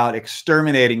going about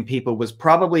exterminating people was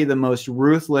probably the most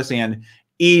ruthless and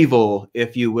evil,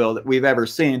 if you will, that we've ever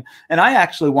seen. And I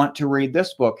actually want to read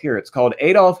this book here. It's called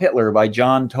Adolf Hitler by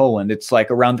John Toland. It's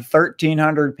like around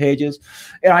 1,300 pages.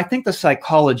 And I think the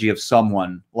psychology of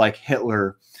someone like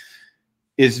Hitler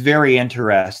is very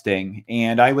interesting.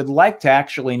 And I would like to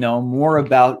actually know more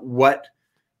about what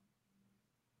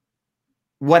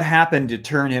happened to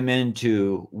turn him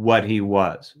into what he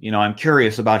was. I'm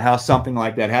curious about how something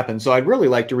like that happened. So I'd really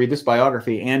like to read this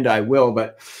biography, and I will.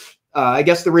 But I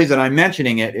guess the reason I'm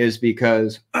mentioning it is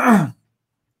because I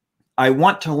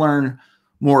want to learn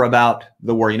more about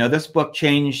the war. This book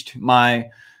changed my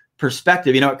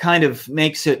perspective. It kind of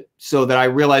makes it so that I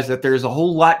realize that there's a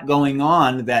whole lot going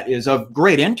on that is of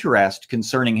great interest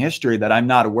concerning history that I'm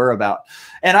not aware about.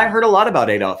 And I heard a lot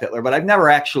about Adolf Hitler, but I've never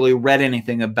actually read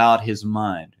anything about his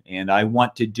mind. And I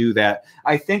want to do that.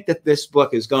 I think that this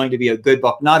book is going to be a good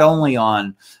book, not only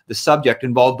on the subject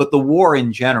involved, but the war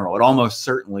in general. It almost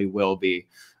certainly will be.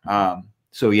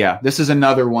 So yeah, this is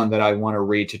another one that I want to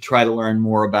read to try to learn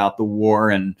more about the war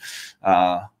and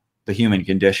the human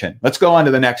condition. Let's go on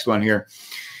to the next one here.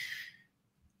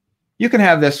 You can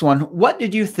have this one. What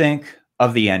did you think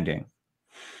of the ending?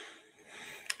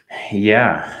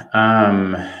 Yeah.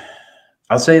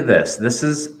 I'll say this. This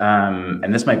is,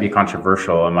 and this might be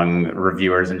controversial among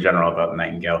reviewers in general about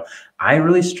Nightingale. I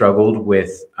really struggled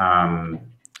with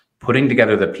putting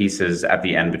together the pieces at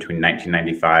the end between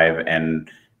 1995 and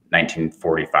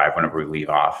 1945, whenever we leave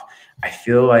off. I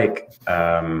feel like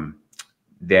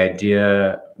the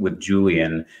idea with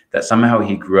Julian that somehow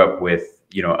he grew up with,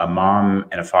 a mom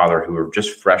and a father who were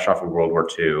just fresh off of World War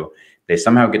II. They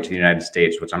somehow get to the United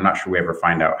States, which I'm not sure we ever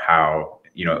find out how,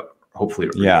 hopefully,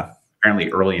 yeah, apparently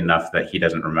early enough that he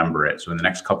doesn't remember it. So in the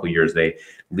next couple of years, they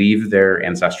leave their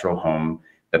ancestral home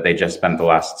that they just spent the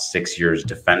last 6 years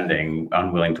defending,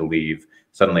 unwilling to leave.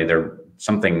 Suddenly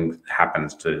something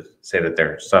happens to say that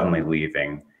they're suddenly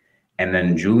leaving. And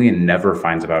then Julian never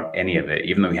finds out any of it,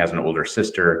 even though he has an older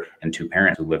sister and two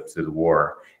parents who lived through the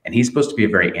war. And he's supposed to be a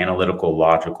very analytical,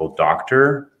 logical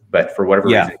doctor, but for whatever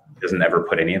reason, he doesn't ever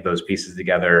put any of those pieces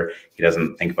together. He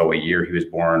doesn't think about what year he was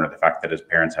born or the fact that his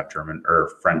parents have German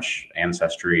or French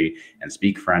ancestry and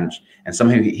speak French. And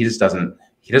somehow he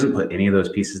doesn't put any of those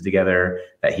pieces together,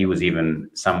 that he was even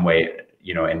some way,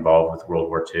 involved with World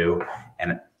War II.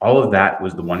 And all of that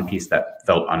was the one piece that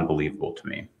felt unbelievable to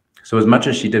me. So as much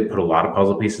as she did put a lot of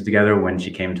puzzle pieces together when she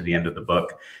came to the end of the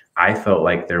book, I felt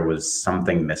like there was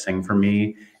something missing for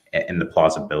me in the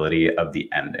plausibility of the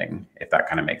ending, if that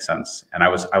kind of makes sense. And I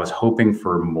was hoping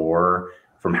for more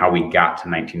from how we got to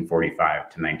 1945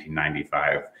 to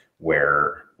 1995,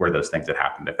 where those things had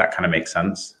happened, if that kind of makes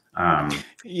sense.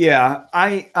 Yeah,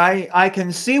 I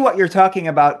can see what you're talking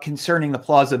about concerning the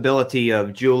plausibility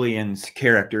of Julian's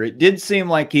character. It did seem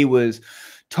like he was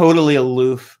totally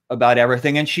aloof about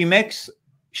everything. And she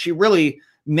really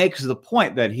makes the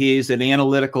point that he's an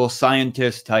analytical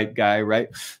scientist type guy, right?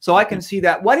 So I can see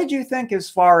that. What did you think as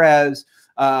far as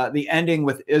the ending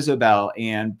with Isabel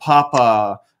and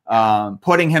Papa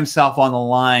putting himself on the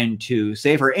line to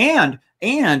save her?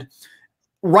 And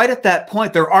right at that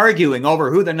point, they're arguing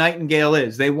over who the Nightingale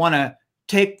is. They want to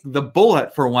take the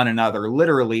bullet for one another,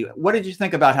 literally. What did you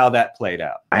think about how that played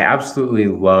out? I absolutely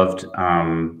loved,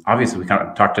 obviously we kind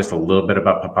of talked just a little bit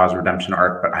about Papa's redemption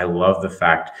arc, but I love the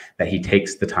fact that he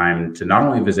takes the time to not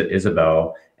only visit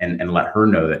Isabel and let her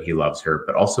know that he loves her,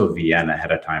 but also Vienne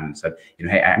ahead of time and said,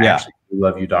 hey, I actually do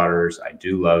love you daughters. I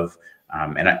do love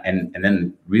And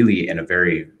then really in a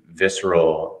very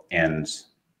visceral and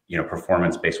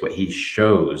performance-based way, he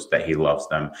shows that he loves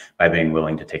them by being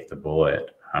willing to take the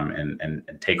bullet and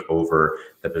take over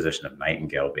the position of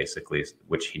Nightingale, basically,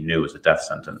 which he knew was a death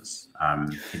sentence.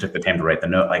 He took the time to write the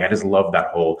note. Like, I just love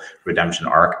that whole redemption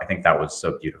arc. I think that was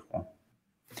so beautiful.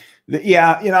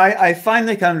 Yeah, I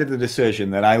finally come to the decision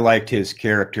that I liked his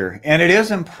character. And it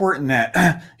is important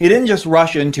that he didn't just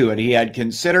rush into it. He had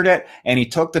considered it, and he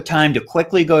took the time to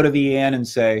quickly go to Vienne and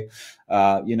say,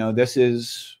 this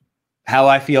is how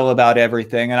I feel about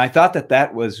everything. And I thought that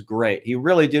that was great. He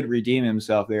really did redeem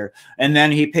himself there. And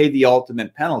then he paid the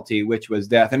ultimate penalty, which was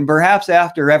death. And perhaps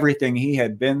after everything he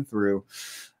had been through,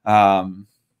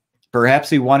 perhaps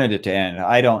he wanted it to end.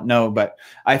 I don't know. But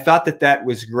I thought that that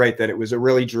was great, that it was a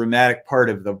really dramatic part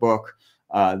of the book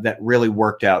that really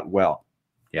worked out well.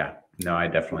 Yeah, no, I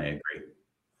definitely agree.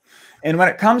 And when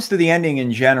it comes to the ending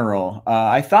in general,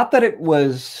 I thought that it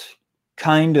was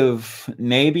kind of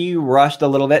maybe rushed a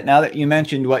little bit. Now that you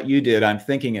mentioned what you did, I'm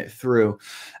thinking it through.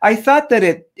 I thought that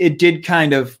it did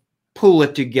kind of pull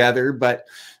it together, but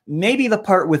maybe the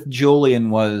part with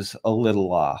Julian was a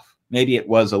little off. Maybe it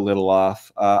was a little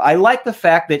off. I like the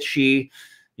fact that she,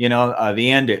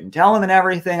 Vienne didn't tell him and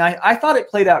everything. I thought it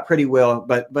played out pretty well,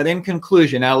 but in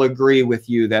conclusion, I'll agree with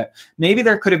you that maybe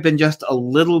there could have been just a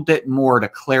little bit more to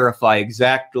clarify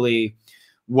exactly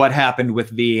what happened with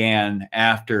Vienne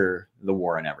after the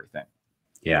war and everything.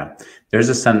 Yeah, there's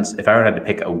a sense, if I were to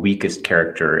pick a weakest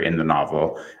character in the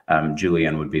novel,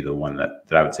 Julian would be the one that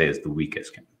I would say is the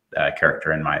weakest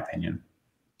character, in my opinion.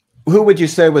 Who would you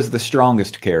say was the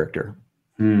strongest character?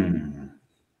 Good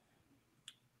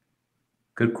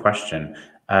question.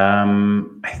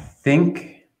 I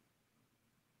think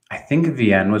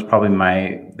Vienne was probably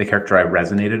the character I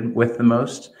resonated with the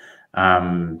most.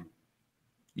 I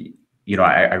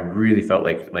really felt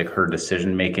like her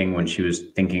decision making when she was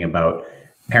thinking about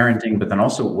parenting, but then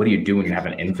also, what do you do when you have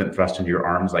an infant thrust into your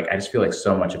arms? Like, I just feel like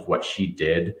so much of what she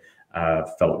did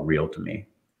felt real to me.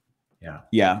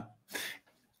 Yeah.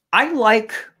 I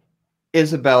like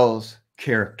Isabel's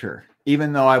character,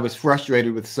 even though I was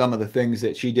frustrated with some of the things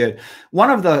that she did. One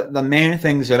of the main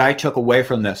things that I took away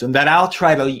from this, and that I'll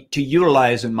try to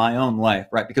utilize in my own life,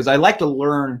 right? Because I like to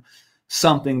learn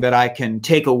something that I can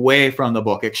take away from the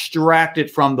book, extract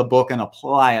it from the book and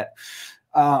apply it.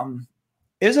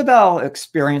 Isabel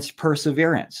experienced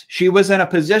perseverance. She was in a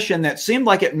position that seemed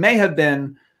like it may have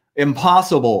been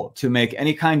impossible to make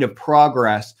any kind of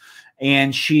progress.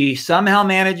 And she somehow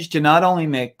managed to not only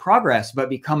make progress, but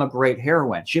become a great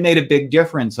heroine. She made a big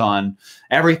difference on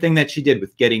everything that she did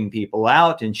with getting people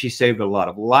out, and she saved a lot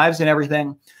of lives and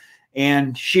everything.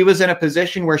 And she was in a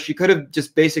position where she could have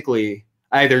just basically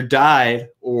either died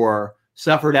or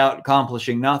suffered out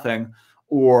accomplishing nothing,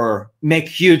 or make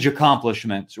huge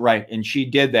accomplishments, right? And she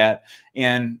did that.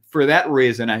 And for that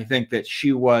reason, I think that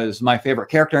she was my favorite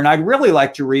character. And I'd really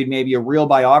like to read maybe a real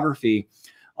biography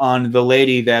on the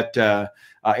lady that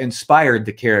inspired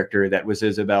the character that was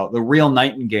Isabel, the real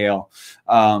Nightingale.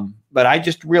 But I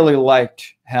just really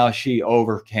liked how she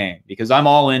overcame, because I'm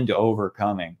all into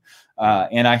overcoming.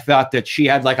 And I thought that she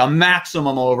had like a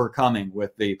maximum overcoming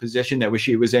with the position that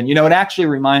she was in. It actually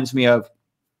reminds me of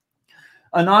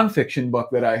a nonfiction book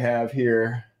that I have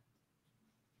here.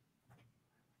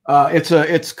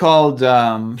 It's called,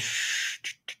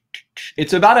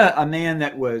 it's about a man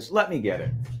that was, let me get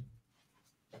it.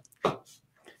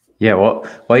 Yeah, well,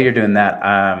 while you're doing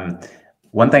that,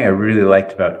 one thing I really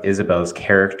liked about Isabel's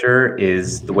character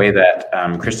is the way that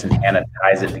Kristin Hannah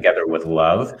ties it together with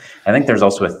love. I think there's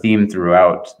also a theme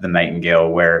throughout The Nightingale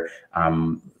where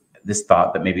this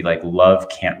thought that maybe like love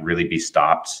can't really be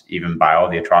stopped even by all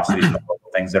the atrocities and the horrible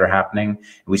things that are happening.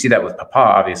 And we see that with Papa,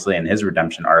 obviously, in his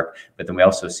redemption arc, but then we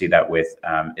also see that with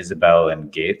Isabel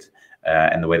and Gate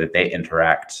and the way that they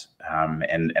interact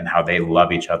and how they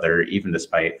love each other, even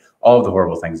despite all of the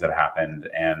horrible things that happened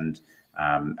and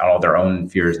all their own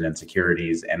fears and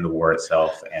insecurities and the war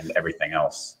itself and everything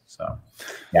else. So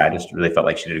yeah, I just really felt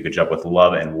like she did a good job with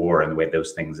love and war and the way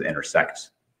those things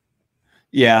intersect.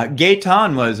 Yeah,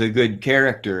 Gaetan was a good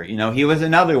character. He was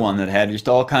another one that had just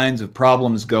all kinds of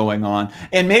problems going on.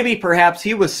 And maybe perhaps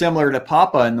he was similar to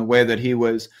Papa in the way that he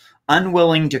was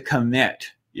unwilling to commit,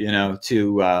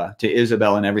 to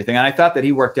Isabel and everything. And I thought that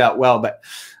he worked out well. But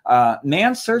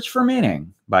Man's Search for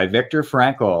Meaning by Viktor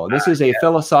Frankl. This is a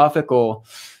philosophical,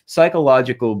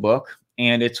 psychological book,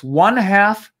 and it's one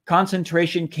half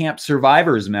concentration camp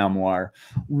survivor's memoir,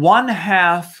 one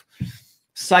half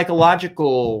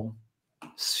psychological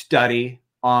study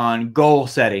on goal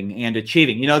setting and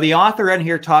achieving. The author in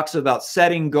here talks about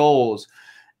setting goals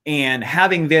and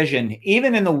having vision,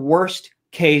 even in the worst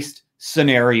case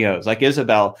scenarios. Like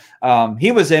Isabel,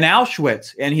 he was in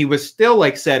Auschwitz and he was still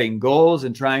like setting goals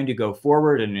and trying to go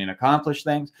forward and accomplish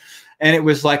things. And it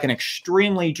was like an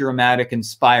extremely dramatic,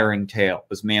 inspiring tale,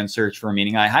 was Man's Search for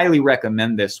Meaning. I highly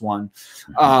recommend this one.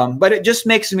 But it just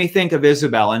makes me think of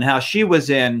Isabel and how she was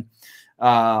in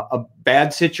a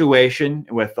bad situation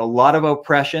with a lot of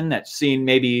oppression that seemed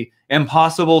maybe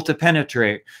impossible to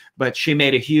penetrate, but she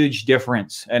made a huge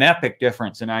difference, an epic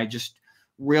difference. And I just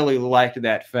really liked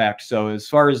that fact. So as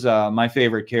far as my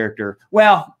favorite character,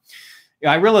 well,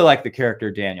 I really like the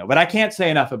character Daniel, but I can't say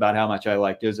enough about how much I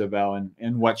liked Isabel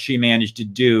and what she managed to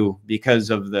do because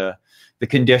of the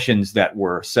conditions that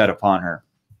were set upon her.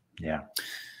 Yeah.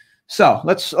 So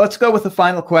let's go with the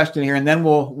final question here, and then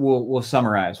we'll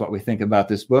summarize what we think about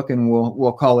this book, and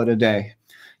we'll call it a day.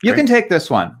 You can take this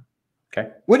one.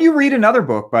 Okay. Would you read another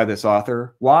book by this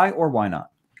author? Why or why not?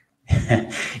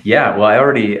 Yeah, well, I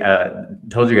already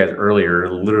told you guys earlier,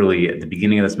 literally at the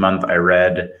beginning of this month, I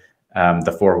read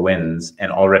The Four Winds, and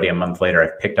already a month later,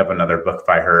 I've picked up another book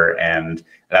by her, and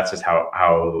that's just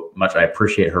how much I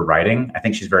appreciate her writing. I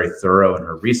think she's very thorough in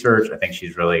her research. I think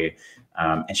she's really,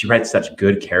 and she writes such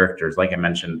good characters. Like I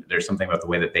mentioned, there's something about the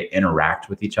way that they interact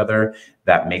with each other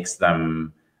that makes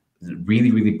them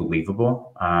really, really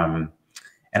believable.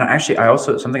 And actually, I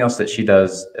also, something else that she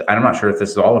does, I'm not sure if this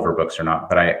is all of her books or not,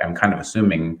 but I'm kind of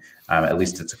assuming, at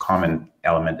least it's a common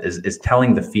element, is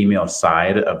telling the female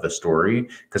side of the story.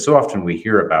 Because so often we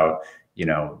hear about, you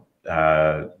know,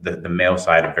 the male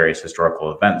side of various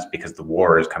historical events because the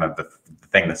war is kind of the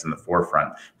thing that's in the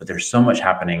forefront. But there's so much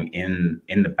happening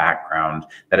in the background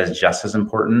that is just as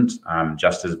important,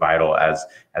 just as vital as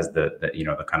the you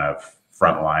know, the kind of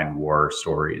frontline war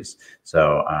stories.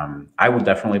 So I will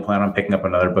definitely plan on picking up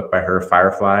another book by her.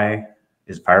 Fireflies.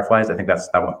 I think that's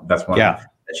one that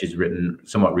she's written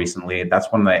somewhat recently.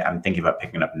 That's one that I'm thinking about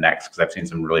picking up next because I've seen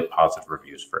some really positive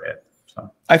reviews for it.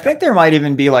 So I think there might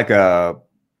even be like a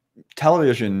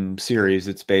television series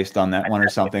that's based on that one or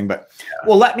something. But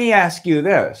well, let me ask you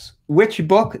this: which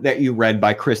book that you read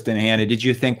by Kristin Hannah did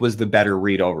you think was the better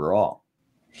read overall?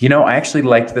 You know, I actually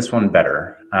liked this one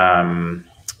better.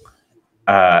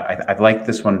 I liked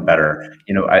this one better.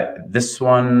 You know, this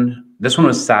one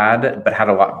was sad, but had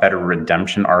a lot better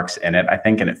redemption arcs in it, I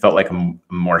think, and it felt like a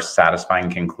more satisfying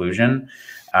conclusion.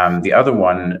 The other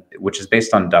one, which is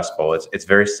based on Dust Bowl, it's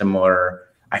very similar.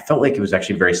 I felt like it was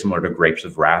actually very similar to Grapes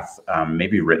of Wrath,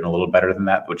 maybe written a little better than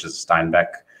that, which is a Steinbeck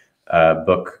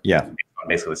book. Yeah,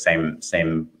 basically the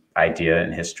same idea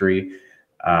in history.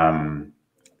 And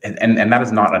that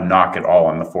is not a knock at all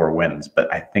on The Four Winds,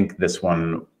 but I think this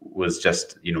one was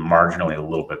just, you know, marginally a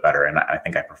little bit better, and I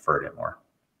think I preferred it more.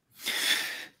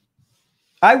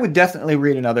 I would definitely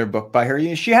read another book by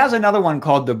her. She has another one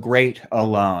called The Great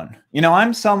Alone. You know,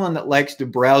 I'm someone that likes to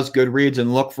browse Goodreads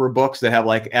and look for books that have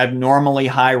like abnormally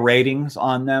high ratings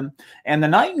on them. And The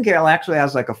Nightingale actually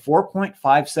has like a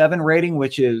 4.57 rating,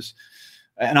 which is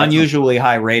an unusually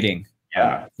high rating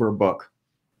for a book.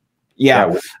 Yeah,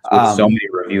 with so many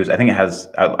reviews. I think it has,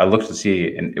 I looked to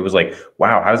see, and it was like,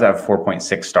 wow, how does that have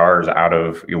 4.6 stars out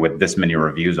of, you know, with this many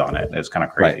reviews on it? It's kind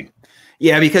of crazy. Right.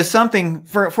 Yeah, because something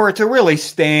for it to really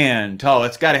stand tall,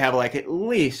 it's got to have like at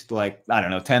least like, I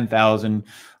don't know, 10,000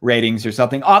 ratings or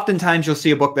something. Oftentimes you'll see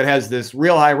a book that has this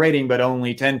real high rating, but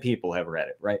only 10 people have read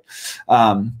it, right?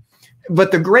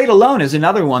 But The Great Alone is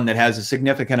another one that has a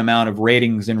significant amount of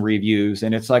ratings and reviews,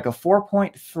 and it's like a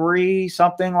 4.3,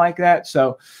 something like that.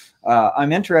 So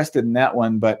I'm interested in that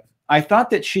one, but I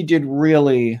thought that she did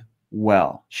really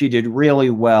well. She did really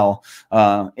well.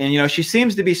 And, you know, she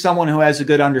seems to be someone who has a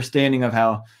good understanding of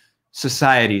how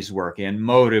societies work and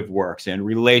motive works and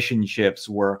relationships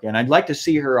work. And I'd like to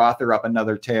see her author up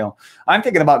another tale. I'm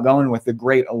thinking about going with The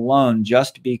Great Alone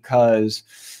just because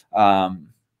of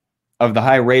the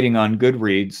high rating on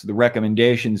Goodreads, the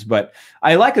recommendations, but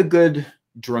I like a good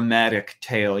dramatic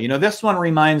tale. You know, this one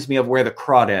reminds me of Where the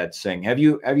Crawdads Sing. Have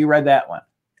you read that one?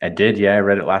 I did. Yeah, I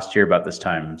read it last year about this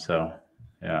time. So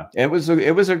yeah, it was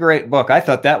a great book. I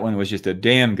thought that one was just a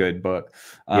damn good book.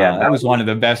 Yeah, that was one of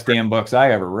the best damn books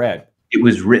I ever read. It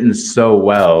was written so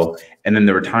well, and then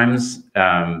there were times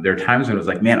when it was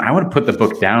like, man, I want to put the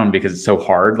book down because it's so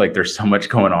hard. Like there's so much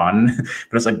going on,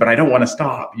 but it's like, but I don't want to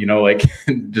stop. You know, like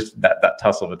just that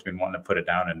tussle between wanting to put it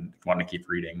down and wanting to keep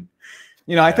reading.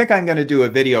 You know, I think I'm going to do a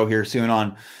video here soon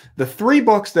on the 3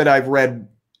 books that I've read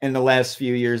in the last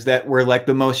few years that were like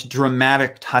the most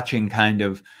dramatic, touching kind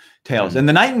of tales. And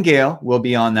The Nightingale will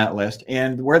be on that list,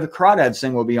 and Where the Crawdads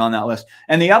Sing will be on that list.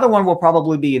 And the other one will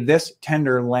probably be This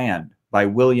Tender Land by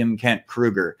William Kent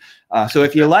Kruger. So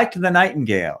if you liked The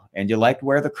Nightingale and you liked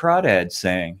Where the Crawdads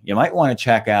Sang, you might want to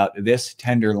check out This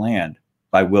Tender Land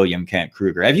by William Kent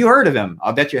Kruger. Have you heard of him?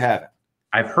 I'll bet you haven't.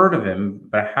 I've heard of him,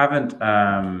 but I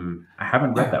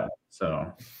haven't read that one.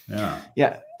 So yeah.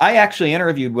 Yeah. I actually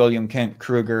interviewed William Kent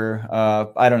Kruger,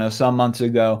 I don't know, some months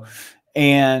ago.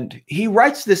 And he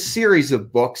writes this series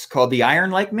of books called the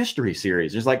Iron Lake Mystery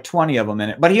Series. There's like 20 of them in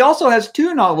it. But he also has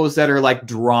 2 novels that are like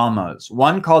dramas.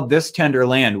 One called This Tender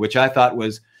Land, which I thought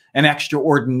was an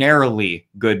extraordinarily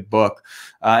good book.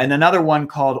 And another one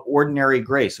called Ordinary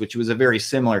Grace, which was a very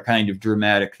similar kind of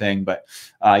dramatic thing. But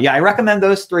yeah, I recommend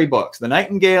those 3 books: The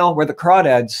Nightingale, Where the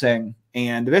Crawdads Sing,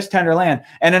 and This Tender Land.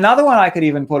 And another one I could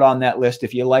even put on that list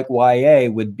if you like YA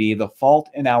would be The Fault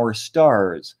in Our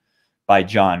Stars by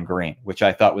John Green, which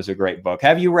I thought was a great book.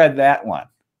 Have you read that one?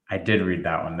 I did read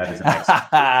that one. That is an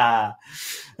excellent.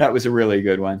 That was a really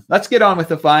good one. Let's get on with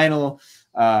the final,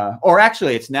 or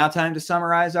actually, it's now time to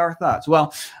summarize our thoughts.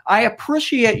 Well, I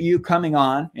appreciate you coming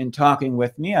on and talking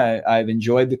with me. I've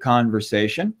enjoyed the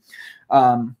conversation.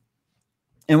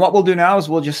 And what we'll do now is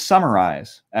we'll just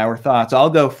summarize our thoughts. I'll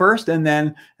go first, and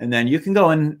then you can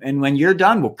go. And when you're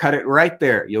done, we'll cut it right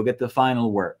there. You'll get the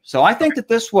final word. So I think that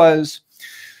this was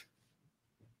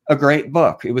a great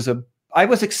book. I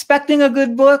was expecting a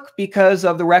good book because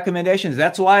of the recommendations.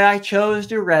 That's why I chose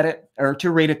to read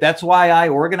it. That's why I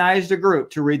organized a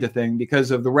group to read the thing,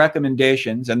 because of the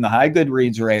recommendations and the high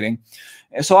Goodreads rating.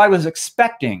 So I was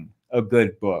expecting a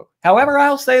good book. However,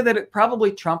 I'll say that it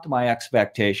probably trumped my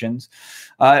expectations.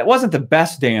 It wasn't the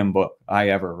best damn book I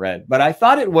ever read, but I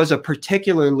thought it was a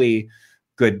particularly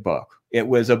good book. It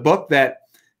was a book that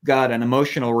got an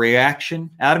emotional reaction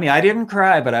out of me. I didn't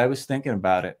cry, but I was thinking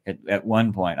about it at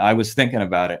one point. I was thinking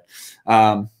about it.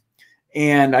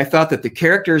 And I thought that the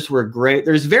characters were great.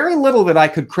 There's very little that I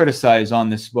could criticize on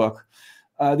this book.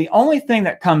 The only thing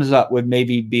that comes up would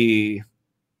maybe be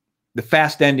the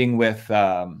fast ending with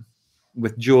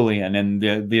Julian and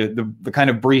the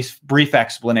kind of brief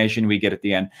explanation we get at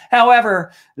the end.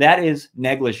 However, that is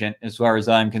negligent as far as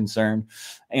I'm concerned.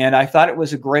 And I thought it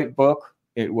was a great book.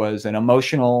 It was an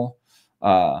emotional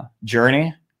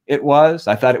journey. It was.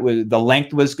 I thought the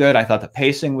length was good. I thought the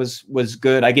pacing was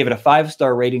good. I gave it a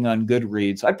 5-star rating on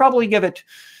Goodreads. I'd probably give it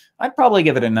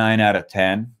a 9 out of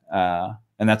 10.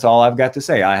 And that's all I've got to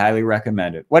say. I highly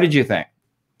recommend it. What did you think?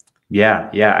 Yeah,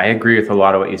 I agree with a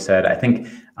lot of what you said. I think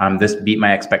this beat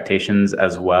my expectations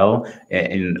as well.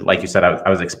 And like you said, I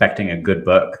was expecting a good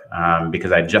book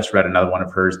because I just read another one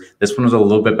of hers. This one was a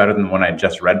little bit better than the one I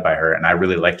just read by her, and I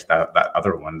really liked that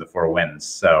other one, The Four Winds.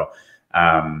 So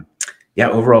yeah,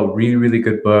 overall, really, really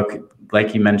good book.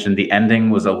 Like you mentioned, the ending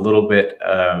was a little bit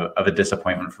of a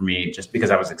disappointment for me, just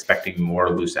because I was expecting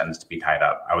more loose ends to be tied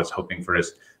up. I was hoping for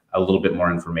just a little bit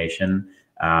more information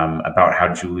about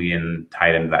how Julian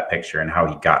tied into that picture and how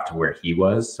he got to where he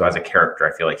was. So as a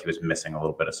character, I feel like he was missing a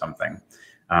little bit of something.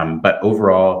 But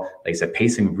overall, like I said,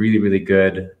 pacing really, really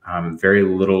good. Very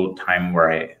little time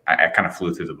where I kind of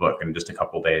flew through the book in just a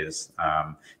couple days,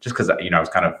 just because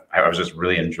I was just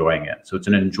really enjoying it. So it's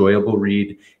an enjoyable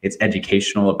read. It's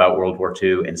educational about World War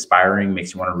II, inspiring,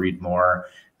 makes you want to read more,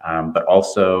 but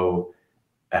also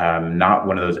not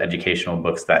one of those educational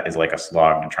books that is like a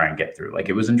slog to try and get through. Like,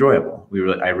 it was enjoyable.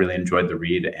 I really enjoyed the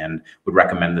read and would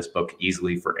recommend this book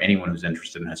easily for anyone who's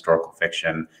interested in historical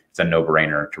fiction. It's a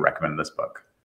no-brainer to recommend this book.